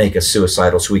 Doesn't make us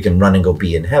suicidal so we can run and go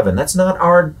be in heaven. That's not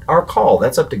our call.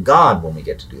 That's up to God when we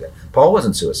get to do that. Paul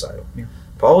wasn't suicidal. Yeah.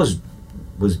 Paul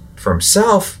was for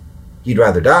himself, he'd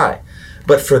rather die.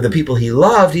 But for the people he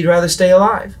loved, he'd rather stay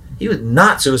alive. He was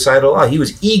not suicidal at all. He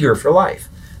was eager for life,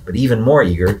 but even more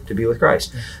eager to be with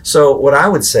Christ. So what I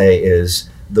would say is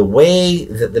the way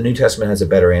that the New Testament has a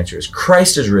better answer is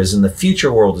Christ is risen, the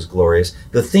future world is glorious.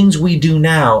 The things we do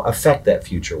now affect that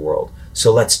future world.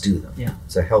 So let's do them. Yeah.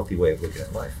 It's a healthy way of looking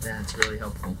at life. That's really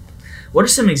helpful. What are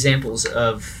some examples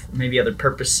of maybe other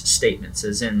purpose statements,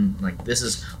 as in, like, this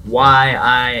is why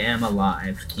I am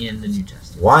alive in the New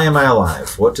Testament? Why am I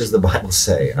alive? What does the Bible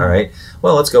say? All right.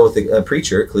 Well, let's go with the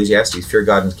preacher, Ecclesiastes, fear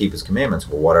God and keep his commandments.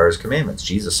 Well, what are his commandments?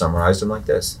 Jesus summarized them like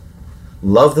this.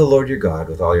 Love the Lord your God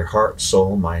with all your heart,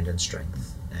 soul, mind, and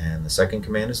strength. And the second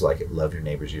command is like it. Love your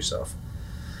neighbors yourself.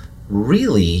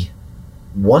 Really,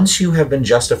 once you have been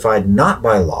justified not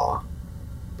by law,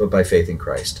 but by faith in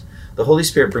Christ, the Holy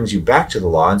Spirit brings you back to the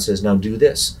law and says, now do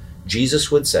this. Jesus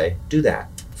would say, do that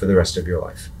for the rest of your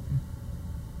life.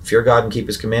 Fear God and keep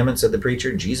his commandments, said the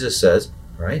preacher. Jesus says,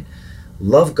 all right,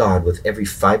 love God with every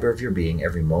fiber of your being,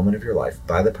 every moment of your life,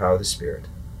 by the power of the Spirit,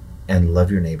 and love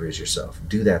your neighbor as yourself.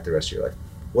 Do that the rest of your life.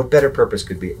 What better purpose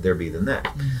could there be than that?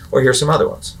 Or here's some other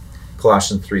ones.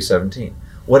 Colossians 3:17.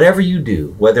 Whatever you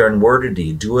do, whether in word or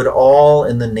deed, do it all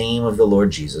in the name of the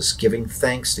Lord Jesus, giving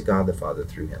thanks to God the Father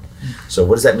through him. So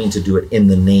what does that mean to do it in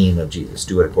the name of Jesus?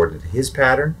 Do it according to his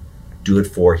pattern. Do it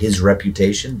for his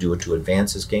reputation. Do it to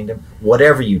advance his kingdom.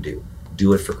 Whatever you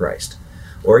do it for Christ.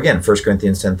 Or again, 1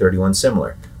 Corinthians 10:31,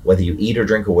 similar. Whether you eat or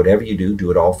drink or whatever you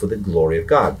do it all for the glory of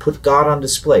God. Put God on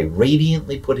display.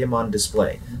 Radiantly put him on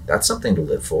display. That's something to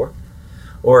live for.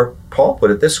 Or Paul put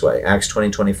it this way, Acts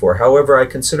 20:24, however, I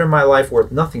consider my life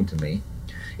worth nothing to me,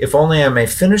 if only I may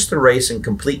finish the race and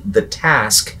complete the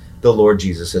task the Lord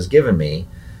Jesus has given me,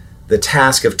 the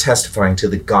task of testifying to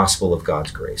the gospel of God's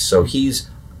grace. So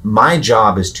my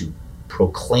job is to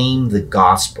proclaim the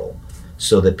gospel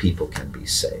so that people can be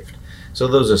saved. So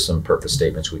those are some purpose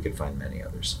statements. We could find many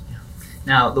others.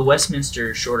 Now, the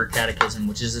Westminster Shorter Catechism,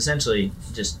 which is essentially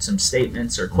just some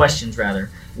statements, or questions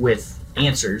rather, with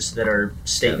answers that are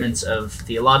statements of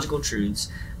theological truths,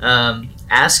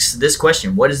 asks this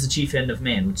question: what is the chief end of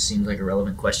man? Which seems like a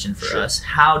relevant question for us.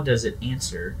 How does it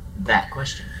answer that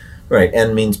question? Right,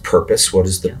 end means purpose. What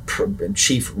is the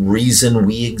chief reason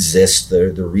we exist,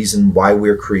 the reason why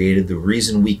we're created, the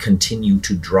reason we continue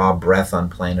to draw breath on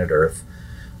planet Earth?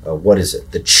 What is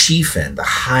it? The chief end, the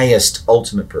highest,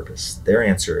 ultimate purpose. Their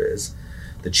answer is,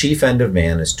 the chief end of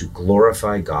man is to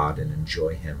glorify God and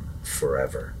enjoy him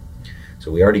forever. So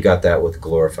we already got that with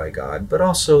glorify God, but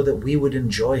also that we would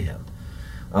enjoy him.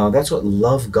 That's what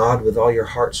love God with all your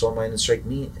heart, soul, mind, and strength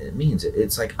means.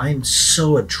 It's like, I'm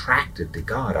so attracted to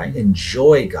God. I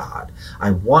enjoy God. I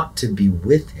want to be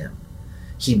with him.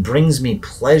 He brings me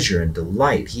pleasure and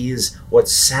delight. He is what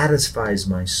satisfies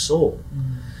my soul.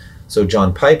 So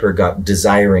John Piper got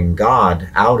desiring God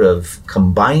out of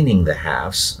combining the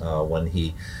halves when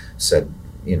he said,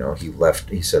 he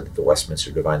said that the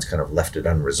Westminster Divines kind of left it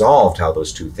unresolved how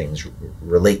those two things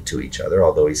relate to each other,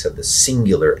 although he said the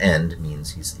singular end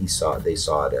means they saw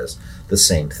it as the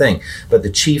same thing. But the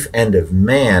chief end of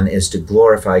man is to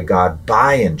glorify God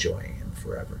by enjoying him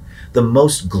forever. The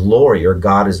most glory, or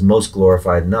God is most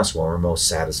glorified in us when we're most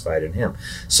satisfied in him.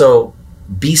 So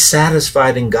be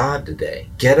satisfied in God today.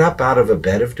 Get up out of a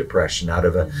bed of depression, out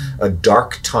of a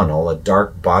dark tunnel, a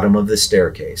dark bottom of the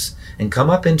staircase, and come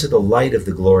up into the light of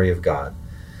the glory of God.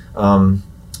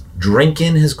 Drink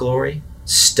in his glory,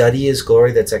 Study his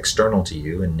glory that's external to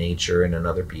you in nature and in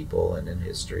other people and in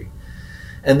history.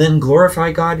 And then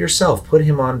glorify God yourself. Put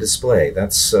him on display.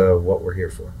 That's what we're here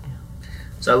for.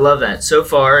 So I love that. So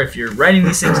far, if you're writing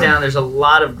these things down, there's a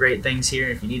lot of great things here.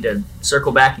 If you need to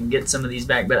circle back and get some of these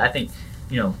back. But I think,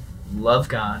 love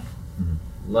God,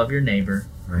 love your neighbor,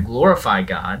 Right. glorify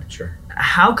God. Sure.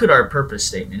 How could our purpose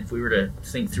statement, if we were to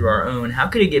think through our own, how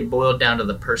could it get boiled down to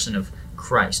the person of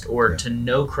Christ, or to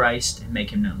know Christ and make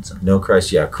him known? Know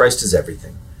Christ, Christ is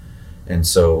everything. And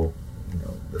so,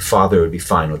 the Father would be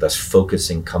fine with us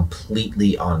focusing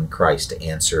completely on Christ to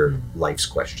answer life's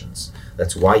questions.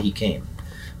 That's why he came.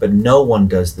 But no one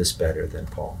does this better than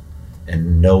Paul.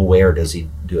 And nowhere does he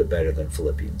do it better than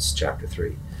Philippians chapter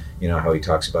 3. How he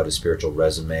talks about his spiritual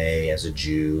resume as a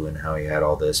Jew and how he had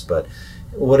all this. But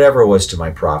whatever was to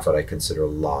my profit, I consider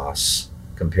loss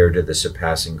compared to the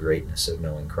surpassing greatness of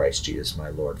knowing Christ Jesus my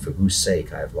Lord, for whose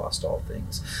sake I have lost all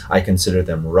things. I consider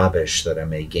them rubbish, that I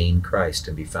may gain Christ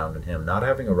and be found in him, not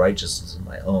having a righteousness of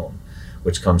my own,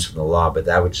 which comes from the law, but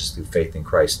that which is through faith in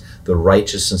Christ, the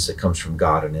righteousness that comes from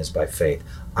God and is by faith.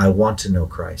 I want to know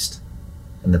Christ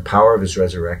and the power of his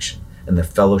resurrection and the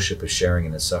fellowship of sharing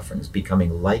in his sufferings,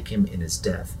 becoming like him in his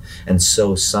death, and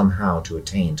so somehow to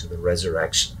attain to the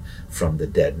resurrection from the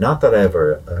dead. Not that I have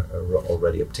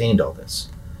already obtained all this,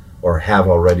 or have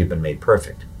already been made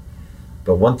perfect.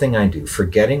 But one thing I do,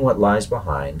 forgetting what lies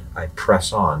behind, I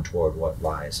press on toward what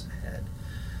lies ahead.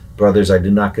 Brothers, I do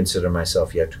not consider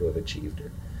myself yet to have achieved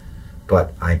it,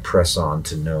 but I press on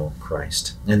to know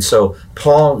Christ. And so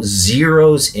Paul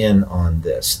zeroes in on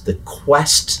this, the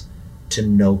quest to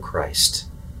know Christ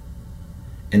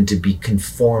and to be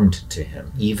conformed to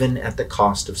him, even at the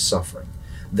cost of suffering,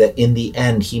 that in the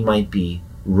end he might be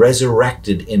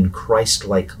resurrected in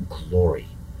Christ-like glory.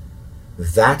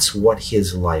 That's what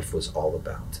his life was all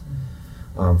about.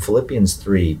 Philippians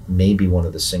 3 may be one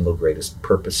of the single greatest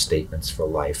purpose statements for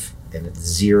life, and it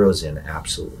zeroes in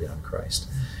absolutely on Christ.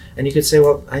 And you could say,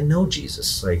 well, I know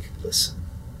Jesus. Listen.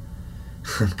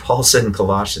 Paul said in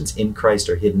Colossians, in Christ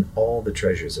are hidden all the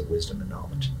treasures of wisdom and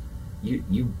knowledge.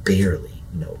 You barely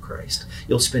know Christ.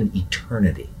 You'll spend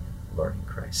eternity learning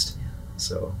Christ.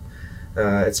 So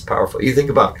it's powerful. You think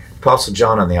about Apostle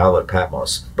John on the island of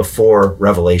Patmos before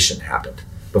Revelation happened,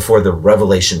 before the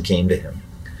revelation came to him.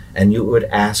 And you would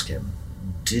ask him,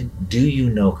 do you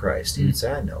know Christ? He would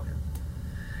say, I know him.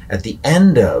 At the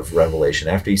end of Revelation,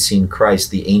 after he's seen Christ,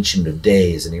 the Ancient of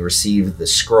Days, and he received the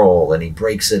scroll, and he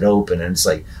breaks it open, and it's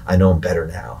like, I know him better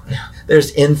now. Yeah.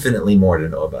 There's infinitely more to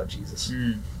know about Jesus.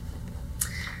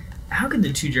 How could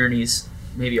the two journeys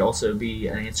maybe also be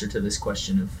an answer to this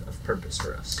question of purpose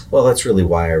for us? Well, that's really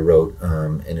why I wrote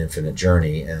An Infinite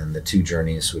Journey, and the Two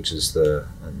Journeys, which is the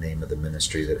name of the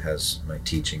ministry that has my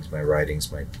teachings, my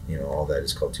writings, my all that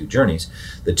is called Two Journeys.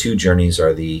 The two journeys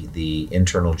are the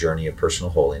internal journey of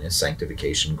personal holiness,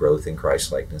 sanctification, growth in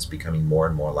Christ-likeness, becoming more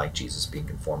and more like Jesus, being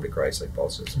conformed to Christ, like Paul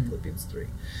says in Philippians 3.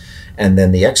 And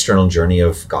then the external journey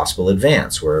of gospel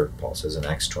advance, where Paul says in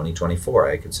Acts 20:24,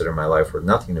 I consider my life worth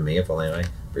nothing to me if only I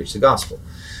preach the gospel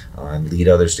and lead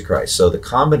others to Christ. So the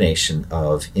combination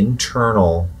of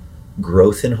internal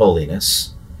growth in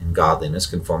holiness, in godliness,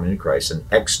 conforming to Christ, and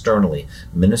externally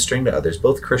ministering to others,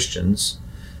 both Christians,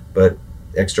 but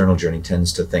external journey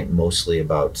tends to think mostly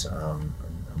about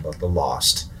the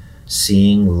lost,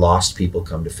 seeing lost people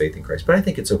come to faith in Christ. But I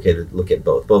think it's okay to look at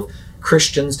both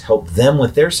Christians to help them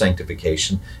with their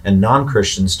sanctification, and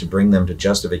non-Christians to bring them to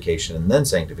justification and then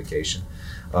sanctification.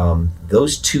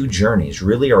 Those two journeys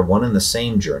really are one and the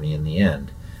same journey in the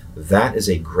end. That is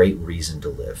a great reason to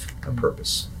live, a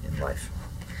purpose in life.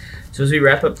 So as we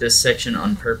wrap up this section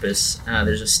on purpose,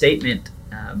 there's a statement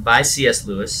by C.S.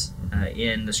 Lewis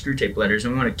in the Screwtape Letters,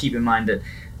 and we want to keep in mind that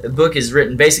the book is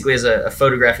written basically as a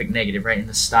photographic negative, right, in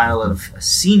the style of a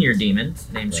senior demon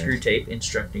named Screwtape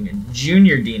instructing a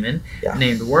junior demon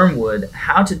named Wormwood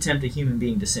how to tempt a human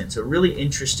being to sin. So really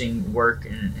interesting work,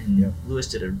 and Lewis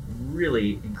did a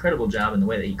really incredible job in the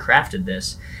way that he crafted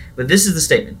this. But this is the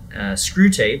statement.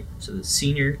 Screwtape, so the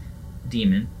senior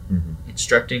demon,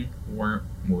 instructing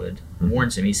Wormwood,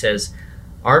 warns him. He says,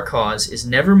 our cause is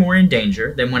never more in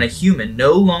danger than when a human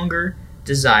no longer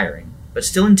desiring, but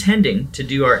still intending to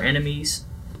do our enemies,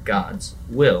 God's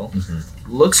will,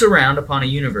 looks around upon a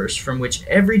universe from which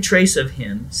every trace of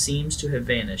him seems to have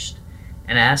vanished,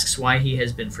 and asks why he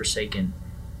has been forsaken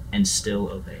and still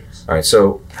obeys.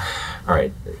 All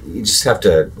right, you just have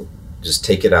to just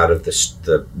take it out of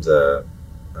the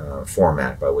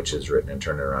format by which it's written and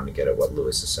turn it around to get at what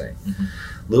Lewis is saying.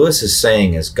 Lewis is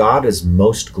saying is God is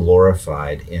most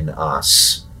glorified in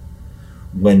us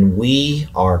when we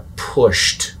are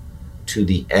pushed to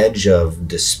the edge of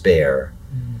despair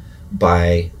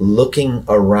by looking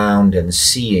around and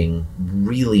seeing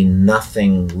really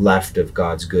nothing left of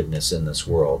God's goodness in this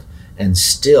world, and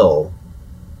still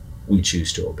we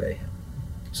choose to obey him.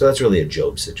 So that's really a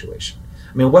Job situation.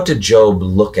 I mean, what did Job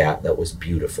look at that was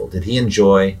beautiful? Did he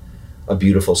enjoy a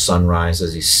beautiful sunrise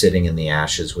as he's sitting in the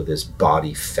ashes with his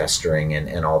body festering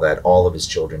and all that, all of his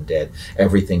children dead,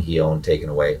 everything he owned taken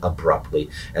away abruptly,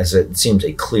 as it seems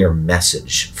a clear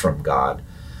message from God?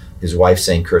 His wife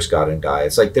saying, curse God and die.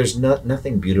 It's like there's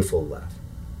nothing beautiful left.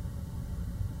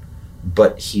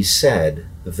 But he said,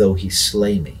 though he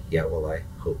slay me, yet will I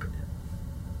hope in him.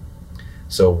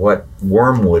 So what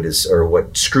Wormwood is, or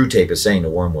what Screwtape is saying to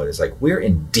Wormwood is like, we're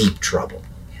in deep trouble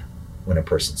when a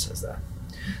person says that.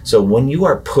 So when you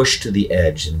are pushed to the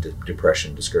edge into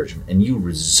depression, discouragement, and you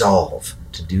resolve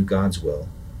to do God's will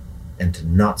and to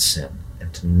not sin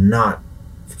and to not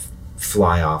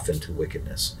fly off into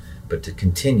wickedness, but to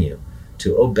continue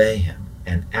to obey him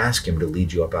and ask him to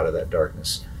lead you up out of that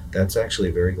darkness, that's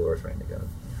actually very glorifying to God.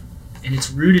 And it's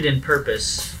rooted in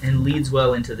purpose and leads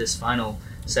well into this final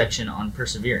section on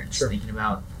perseverance, thinking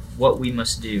about what we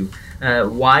must do.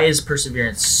 Why is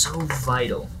perseverance so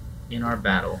vital in our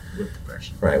battle with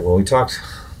depression? Right. Well, we talked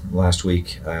last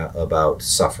week about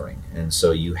suffering, and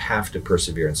so you have to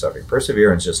persevere in suffering.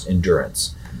 Perseverance is just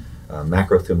endurance.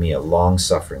 Macrothumia, long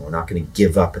suffering. We're not going to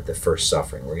give up at the first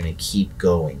suffering. We're going to keep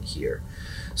going here.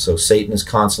 So Satan is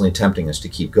constantly tempting us to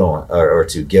keep going, or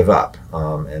to give up.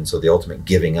 And so the ultimate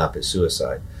giving up is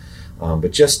suicide.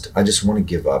 But I just want to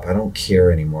give up. I don't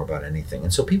care anymore about anything.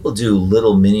 And so people do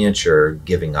little miniature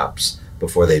giving ups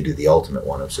before they do the ultimate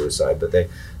one of suicide. But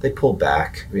they pull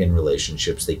back in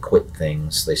relationships. They quit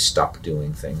things. They stop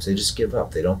doing things. They just give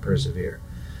up. They don't persevere.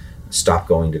 Stop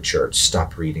going to church.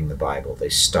 Stop reading the Bible. They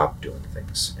stop doing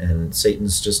things. And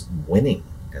Satan's just winning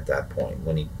at that point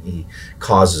when he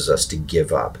causes us to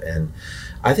give up. And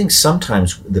I think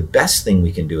sometimes the best thing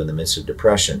we can do in the midst of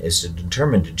depression is to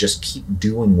determine to just keep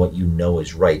doing what you know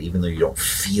is right, even though you don't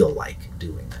feel like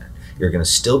doing that. You're going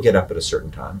to still get up at a certain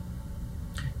time.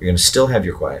 You're going to still have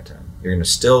your quiet time. You're going to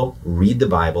still read the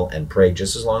Bible and pray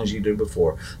just as long as you did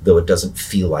before, though it doesn't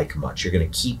feel like much. You're going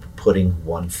to keep putting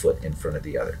one foot in front of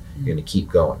the other. You're going to keep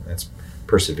going. That's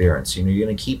perseverance. You're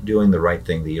going to keep doing the right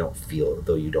thing that you don't feel,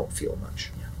 though you don't feel much.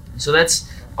 So that's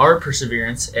our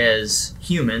perseverance as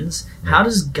humans. How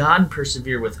does God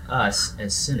persevere with us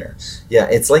as sinners? Yeah,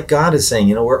 it's like God is saying,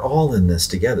 we're all in this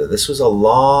together. This was a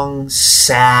long,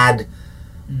 sad,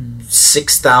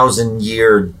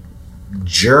 6,000-year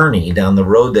journey down the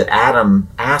road that Adam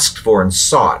asked for and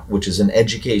sought, which is an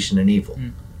education in evil.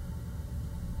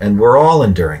 And we're all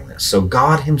enduring this. So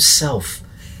God himself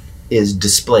is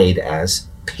displayed as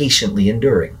patiently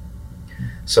enduring.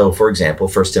 So, for example,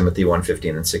 1 Timothy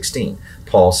 1:15 and 16,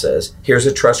 Paul says, here's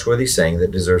a trustworthy saying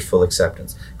that deserves full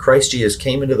acceptance. Christ Jesus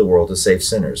came into the world to save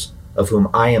sinners, of whom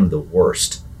I am the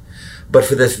worst. But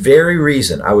for this very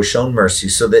reason I was shown mercy,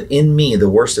 so that in me, the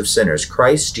worst of sinners,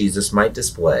 Christ Jesus might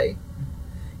display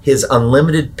his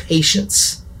unlimited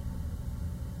patience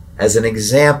as an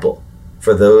example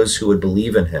for those who would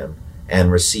believe in him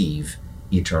and receive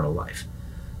eternal life.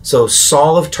 So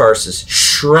Saul of Tarsus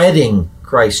shredding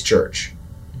Christ's church,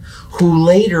 who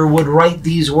later would write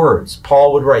these words.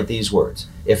 Paul would write these words.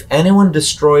 If anyone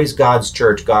destroys God's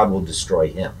church, God will destroy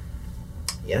him.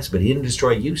 Yes, but he didn't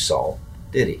destroy you, Saul,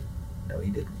 did he? No, he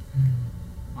didn't.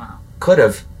 Wow. Could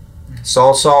have.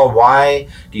 Saul, Saul, why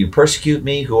do you persecute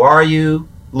me? Who are you,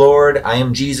 Lord? I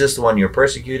am Jesus, the one you're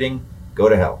persecuting. Go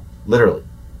to hell. Literally.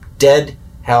 Dead,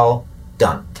 hell,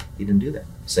 done. He didn't do that.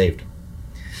 Saved him.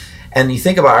 And you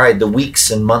think about, all right, the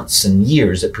weeks and months and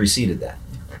years that preceded that.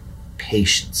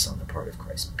 Patience on the part of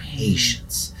Christ.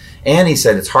 Patience. And he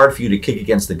said it's hard for you to kick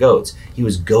against the goats. He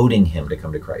was goading him to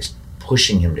come to Christ,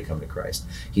 pushing him to come to Christ.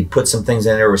 He put some things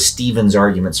in there with Stephen's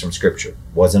arguments from Scripture.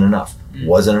 Wasn't enough.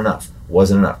 Wasn't enough.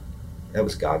 Wasn't enough. That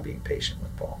was God being patient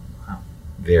with Paul. Wow.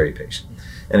 Very patient.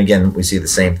 And again, we see the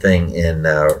same thing in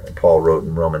Paul wrote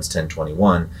in Romans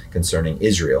 10:21 concerning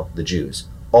Israel, the Jews.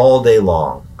 All day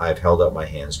long, I've held up my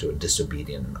hands to a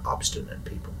disobedient and obstinate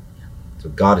people. So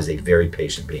God is a very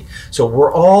patient being. So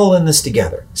we're all in this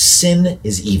together. Sin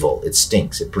is evil. It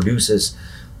stinks. It produces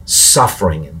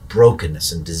suffering and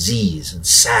brokenness and disease and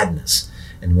sadness.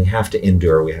 And we have to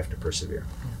endure. We have to persevere.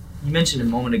 You mentioned a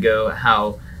moment ago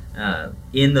how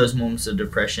in those moments of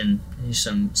depression, there's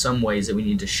some ways that we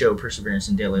need to show perseverance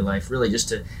in daily life, really just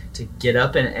to get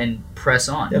up and press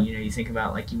on. Yep. You think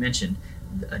about, like you mentioned,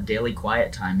 a daily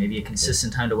quiet time, maybe a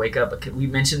consistent time to wake up. We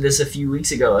mentioned this a few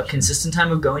weeks ago, a consistent time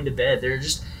of going to bed.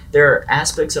 There are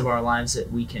aspects of our lives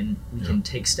that we can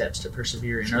take steps to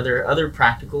persevere in. Are there other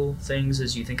practical things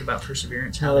as you think about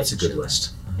perseverance? That's a good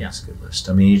list. Yeah. That's a good list.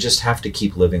 I mean, you just have to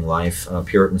keep living life.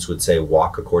 Puritans would say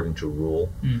walk according to rule.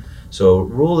 So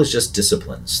rule is just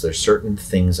disciplines. There's certain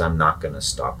things I'm not going to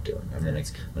stop doing. I'm going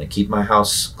to keep my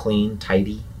house clean,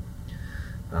 tidy.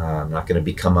 I'm not going to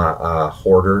become a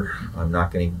hoarder. I'm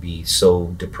not going to be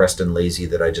so depressed and lazy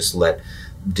that I just let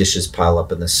dishes pile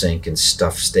up in the sink and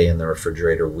stuff stay in the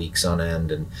refrigerator weeks on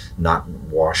end and not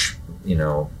wash,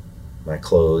 my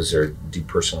clothes or do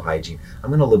personal hygiene. I'm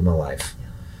going to live my life.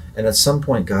 And at some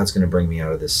point, God's going to bring me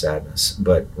out of this sadness.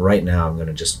 But right now, I'm going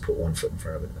to just put one foot in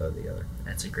front of the other.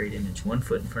 That's a great image. One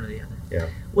foot in front of the other. Yeah.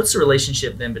 What's the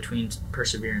relationship then between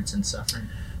perseverance and suffering?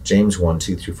 James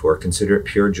 1:2-4. Consider it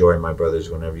pure joy, my brothers,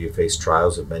 whenever you face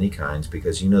trials of many kinds,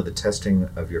 because you know the testing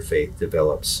of your faith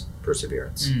develops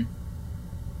perseverance.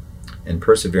 And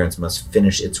perseverance must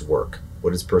finish its work.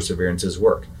 What is perseverance's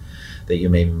work? That you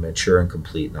may be mature and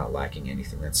complete, not lacking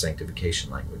anything. That's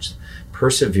sanctification language.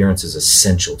 Perseverance is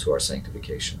essential to our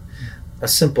sanctification. A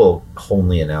simple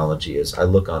homely analogy is I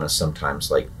look on us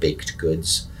sometimes like baked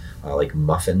goods, like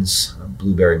muffins,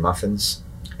 blueberry muffins,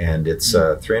 and it's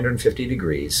 350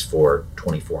 degrees for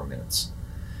 24 minutes.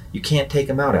 You can't take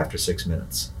them out after 6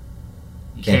 minutes.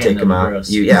 You can't take them out.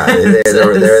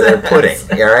 They're pudding,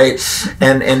 all right?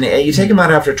 And you take them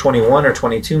out after 21 or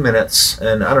 22 minutes,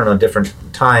 and I don't know, different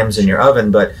times in your oven,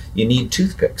 but you need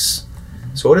toothpicks.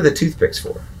 So what are the toothpicks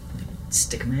for?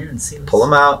 Stick them in and see. Pull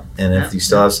them out, and if you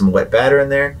still have some wet batter in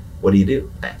there, what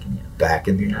do? Back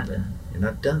in the oven. You're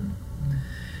not done.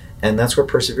 And that's where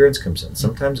perseverance comes in.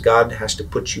 Sometimes God has to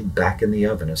put you back in the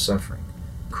oven of suffering.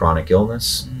 Chronic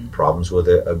illness, problems with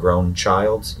a grown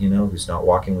child, who's not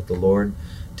walking with the Lord,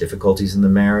 difficulties in the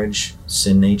marriage,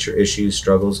 sin nature issues,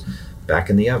 struggles, back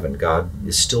in the oven. God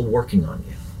is still working on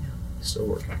you. Still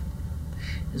working.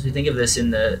 As we think of this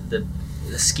in the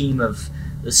scheme of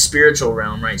the spiritual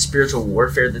realm, right? Spiritual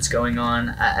warfare that's going on,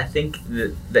 I think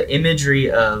the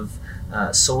imagery of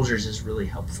soldiers is really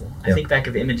helpful. I think back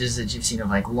of images that you've seen of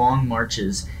like long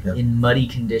marches in muddy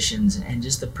conditions and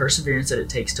just the perseverance that it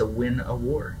takes to win a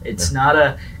war. It's not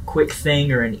a quick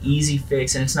thing or an easy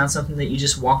fix, and it's not something that you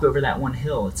just walk over that one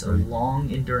hill. It's a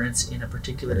long endurance in a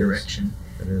particular direction.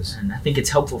 It is. And I think it's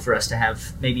helpful for us to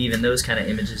have maybe even those kind of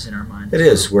images in our mind. It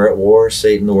is. We're at war.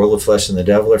 Satan, the world of flesh, and the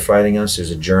devil are fighting us. There's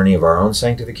a journey of our own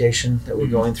sanctification that we're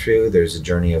going through. There's a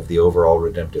journey of the overall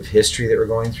redemptive history that we're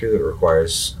going through that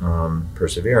requires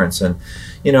perseverance. And,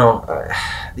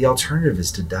 the alternative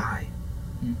is to die.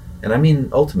 And I mean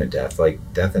ultimate death,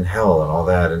 like death in hell and all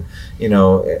that. And,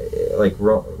 like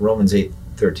Romans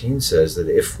 8:13 says that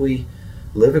if we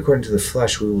live according to the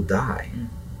flesh, we will die.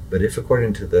 But if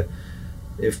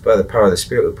by the power of the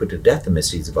Spirit we put to death the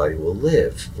misdeeds of the body, we'll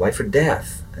live. Life or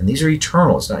death. And these are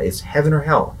eternal. It's heaven or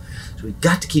hell. So we've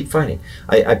got to keep fighting.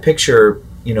 I picture,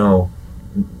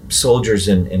 soldiers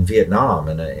in Vietnam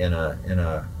in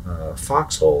a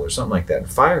foxhole or something like that, a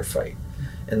firefight.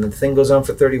 And the thing goes on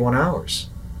for 31 hours.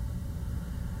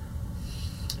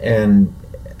 And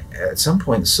at some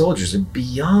point, the soldiers are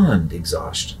beyond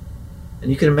exhaustion. And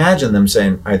you can imagine them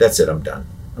saying, all right, that's it, I'm done.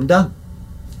 I'm done.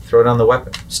 Throw down the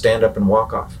weapon, stand up and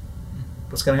walk off.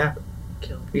 What's going to happen?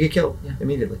 You get killed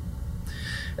immediately.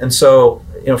 And so,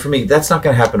 for me, that's not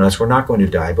going to happen to us. We're not going to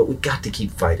die, but we've got to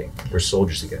keep fighting. We're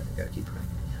soldiers again. We've got to keep fighting.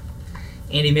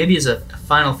 Andy, maybe as a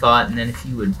final thought, and then if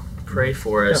you would pray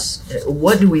for us,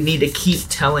 what do we need to keep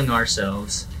telling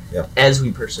ourselves as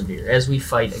we persevere, as we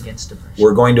fight against depression?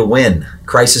 We're going to win.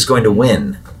 Christ is going to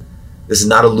win. This is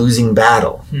not a losing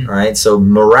battle. All right? So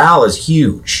morale is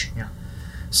huge.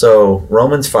 So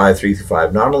Romans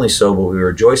 5:3-5, not only so, but we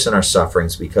rejoice in our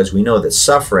sufferings because we know that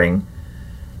suffering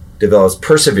develops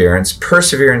perseverance,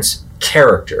 perseverance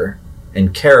character,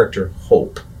 and character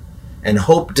hope. And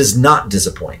hope does not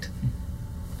disappoint.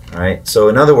 All right? So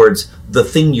in other words, the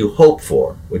thing you hope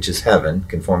for, which is heaven,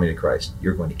 conformity to Christ,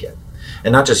 you're going to get.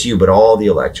 And not just you, but all the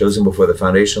elect, chosen before the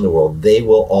foundation of the world, they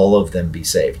will all of them be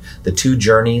saved. The two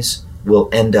journeys will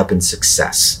end up in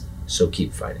success. So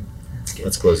keep fighting.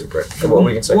 Let's close it, Brett. What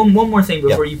we can say? One more thing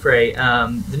before you pray.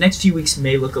 The next few weeks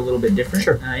may look a little bit different.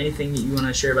 Sure. Anything that you want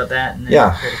to share about that? And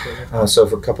then so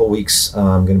for a couple of weeks,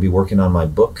 I'm going to be working on my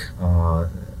book,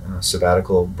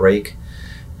 Sabbatical Break,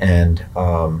 and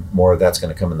more of that's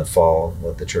going to come in the fall.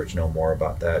 Let the church know more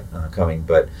about that coming.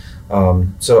 But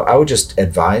so I would just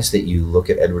advise that you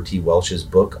look at Edward T. Welch's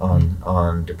book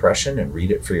on depression and read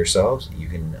it for yourselves. You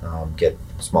can get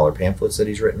smaller pamphlets that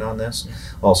he's written on this.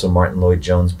 Also, Martin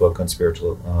Lloyd-Jones' book on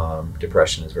spiritual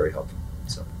depression is very helpful.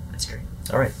 So that's great.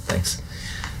 All right, thanks.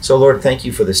 So, Lord, thank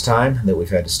you for this time that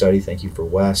we've had to study. Thank you for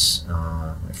Wes,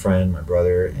 my friend, my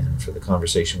brother, and for the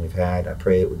conversation we've had. I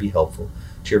pray it would be helpful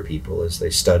to your people as they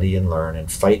study and learn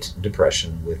and fight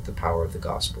depression with the power of the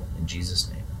gospel. In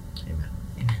Jesus' name,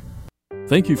 amen.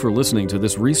 Thank you for listening to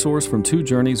this resource from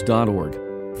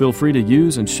twojourneys.org. Feel free to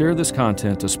use and share this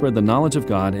content to spread the knowledge of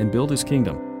God and build His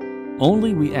kingdom.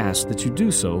 Only we ask that you do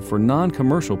so for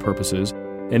non-commercial purposes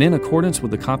and in accordance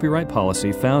with the copyright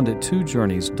policy found at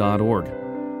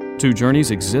twojourneys.org. Two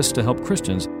Journeys exists to help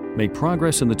Christians make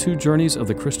progress in the two journeys of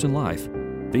the Christian life,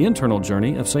 the internal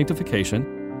journey of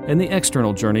sanctification and the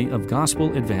external journey of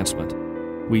gospel advancement.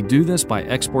 We do this by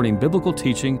exporting biblical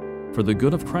teaching for the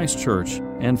good of Christ's church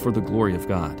and for the glory of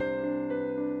God.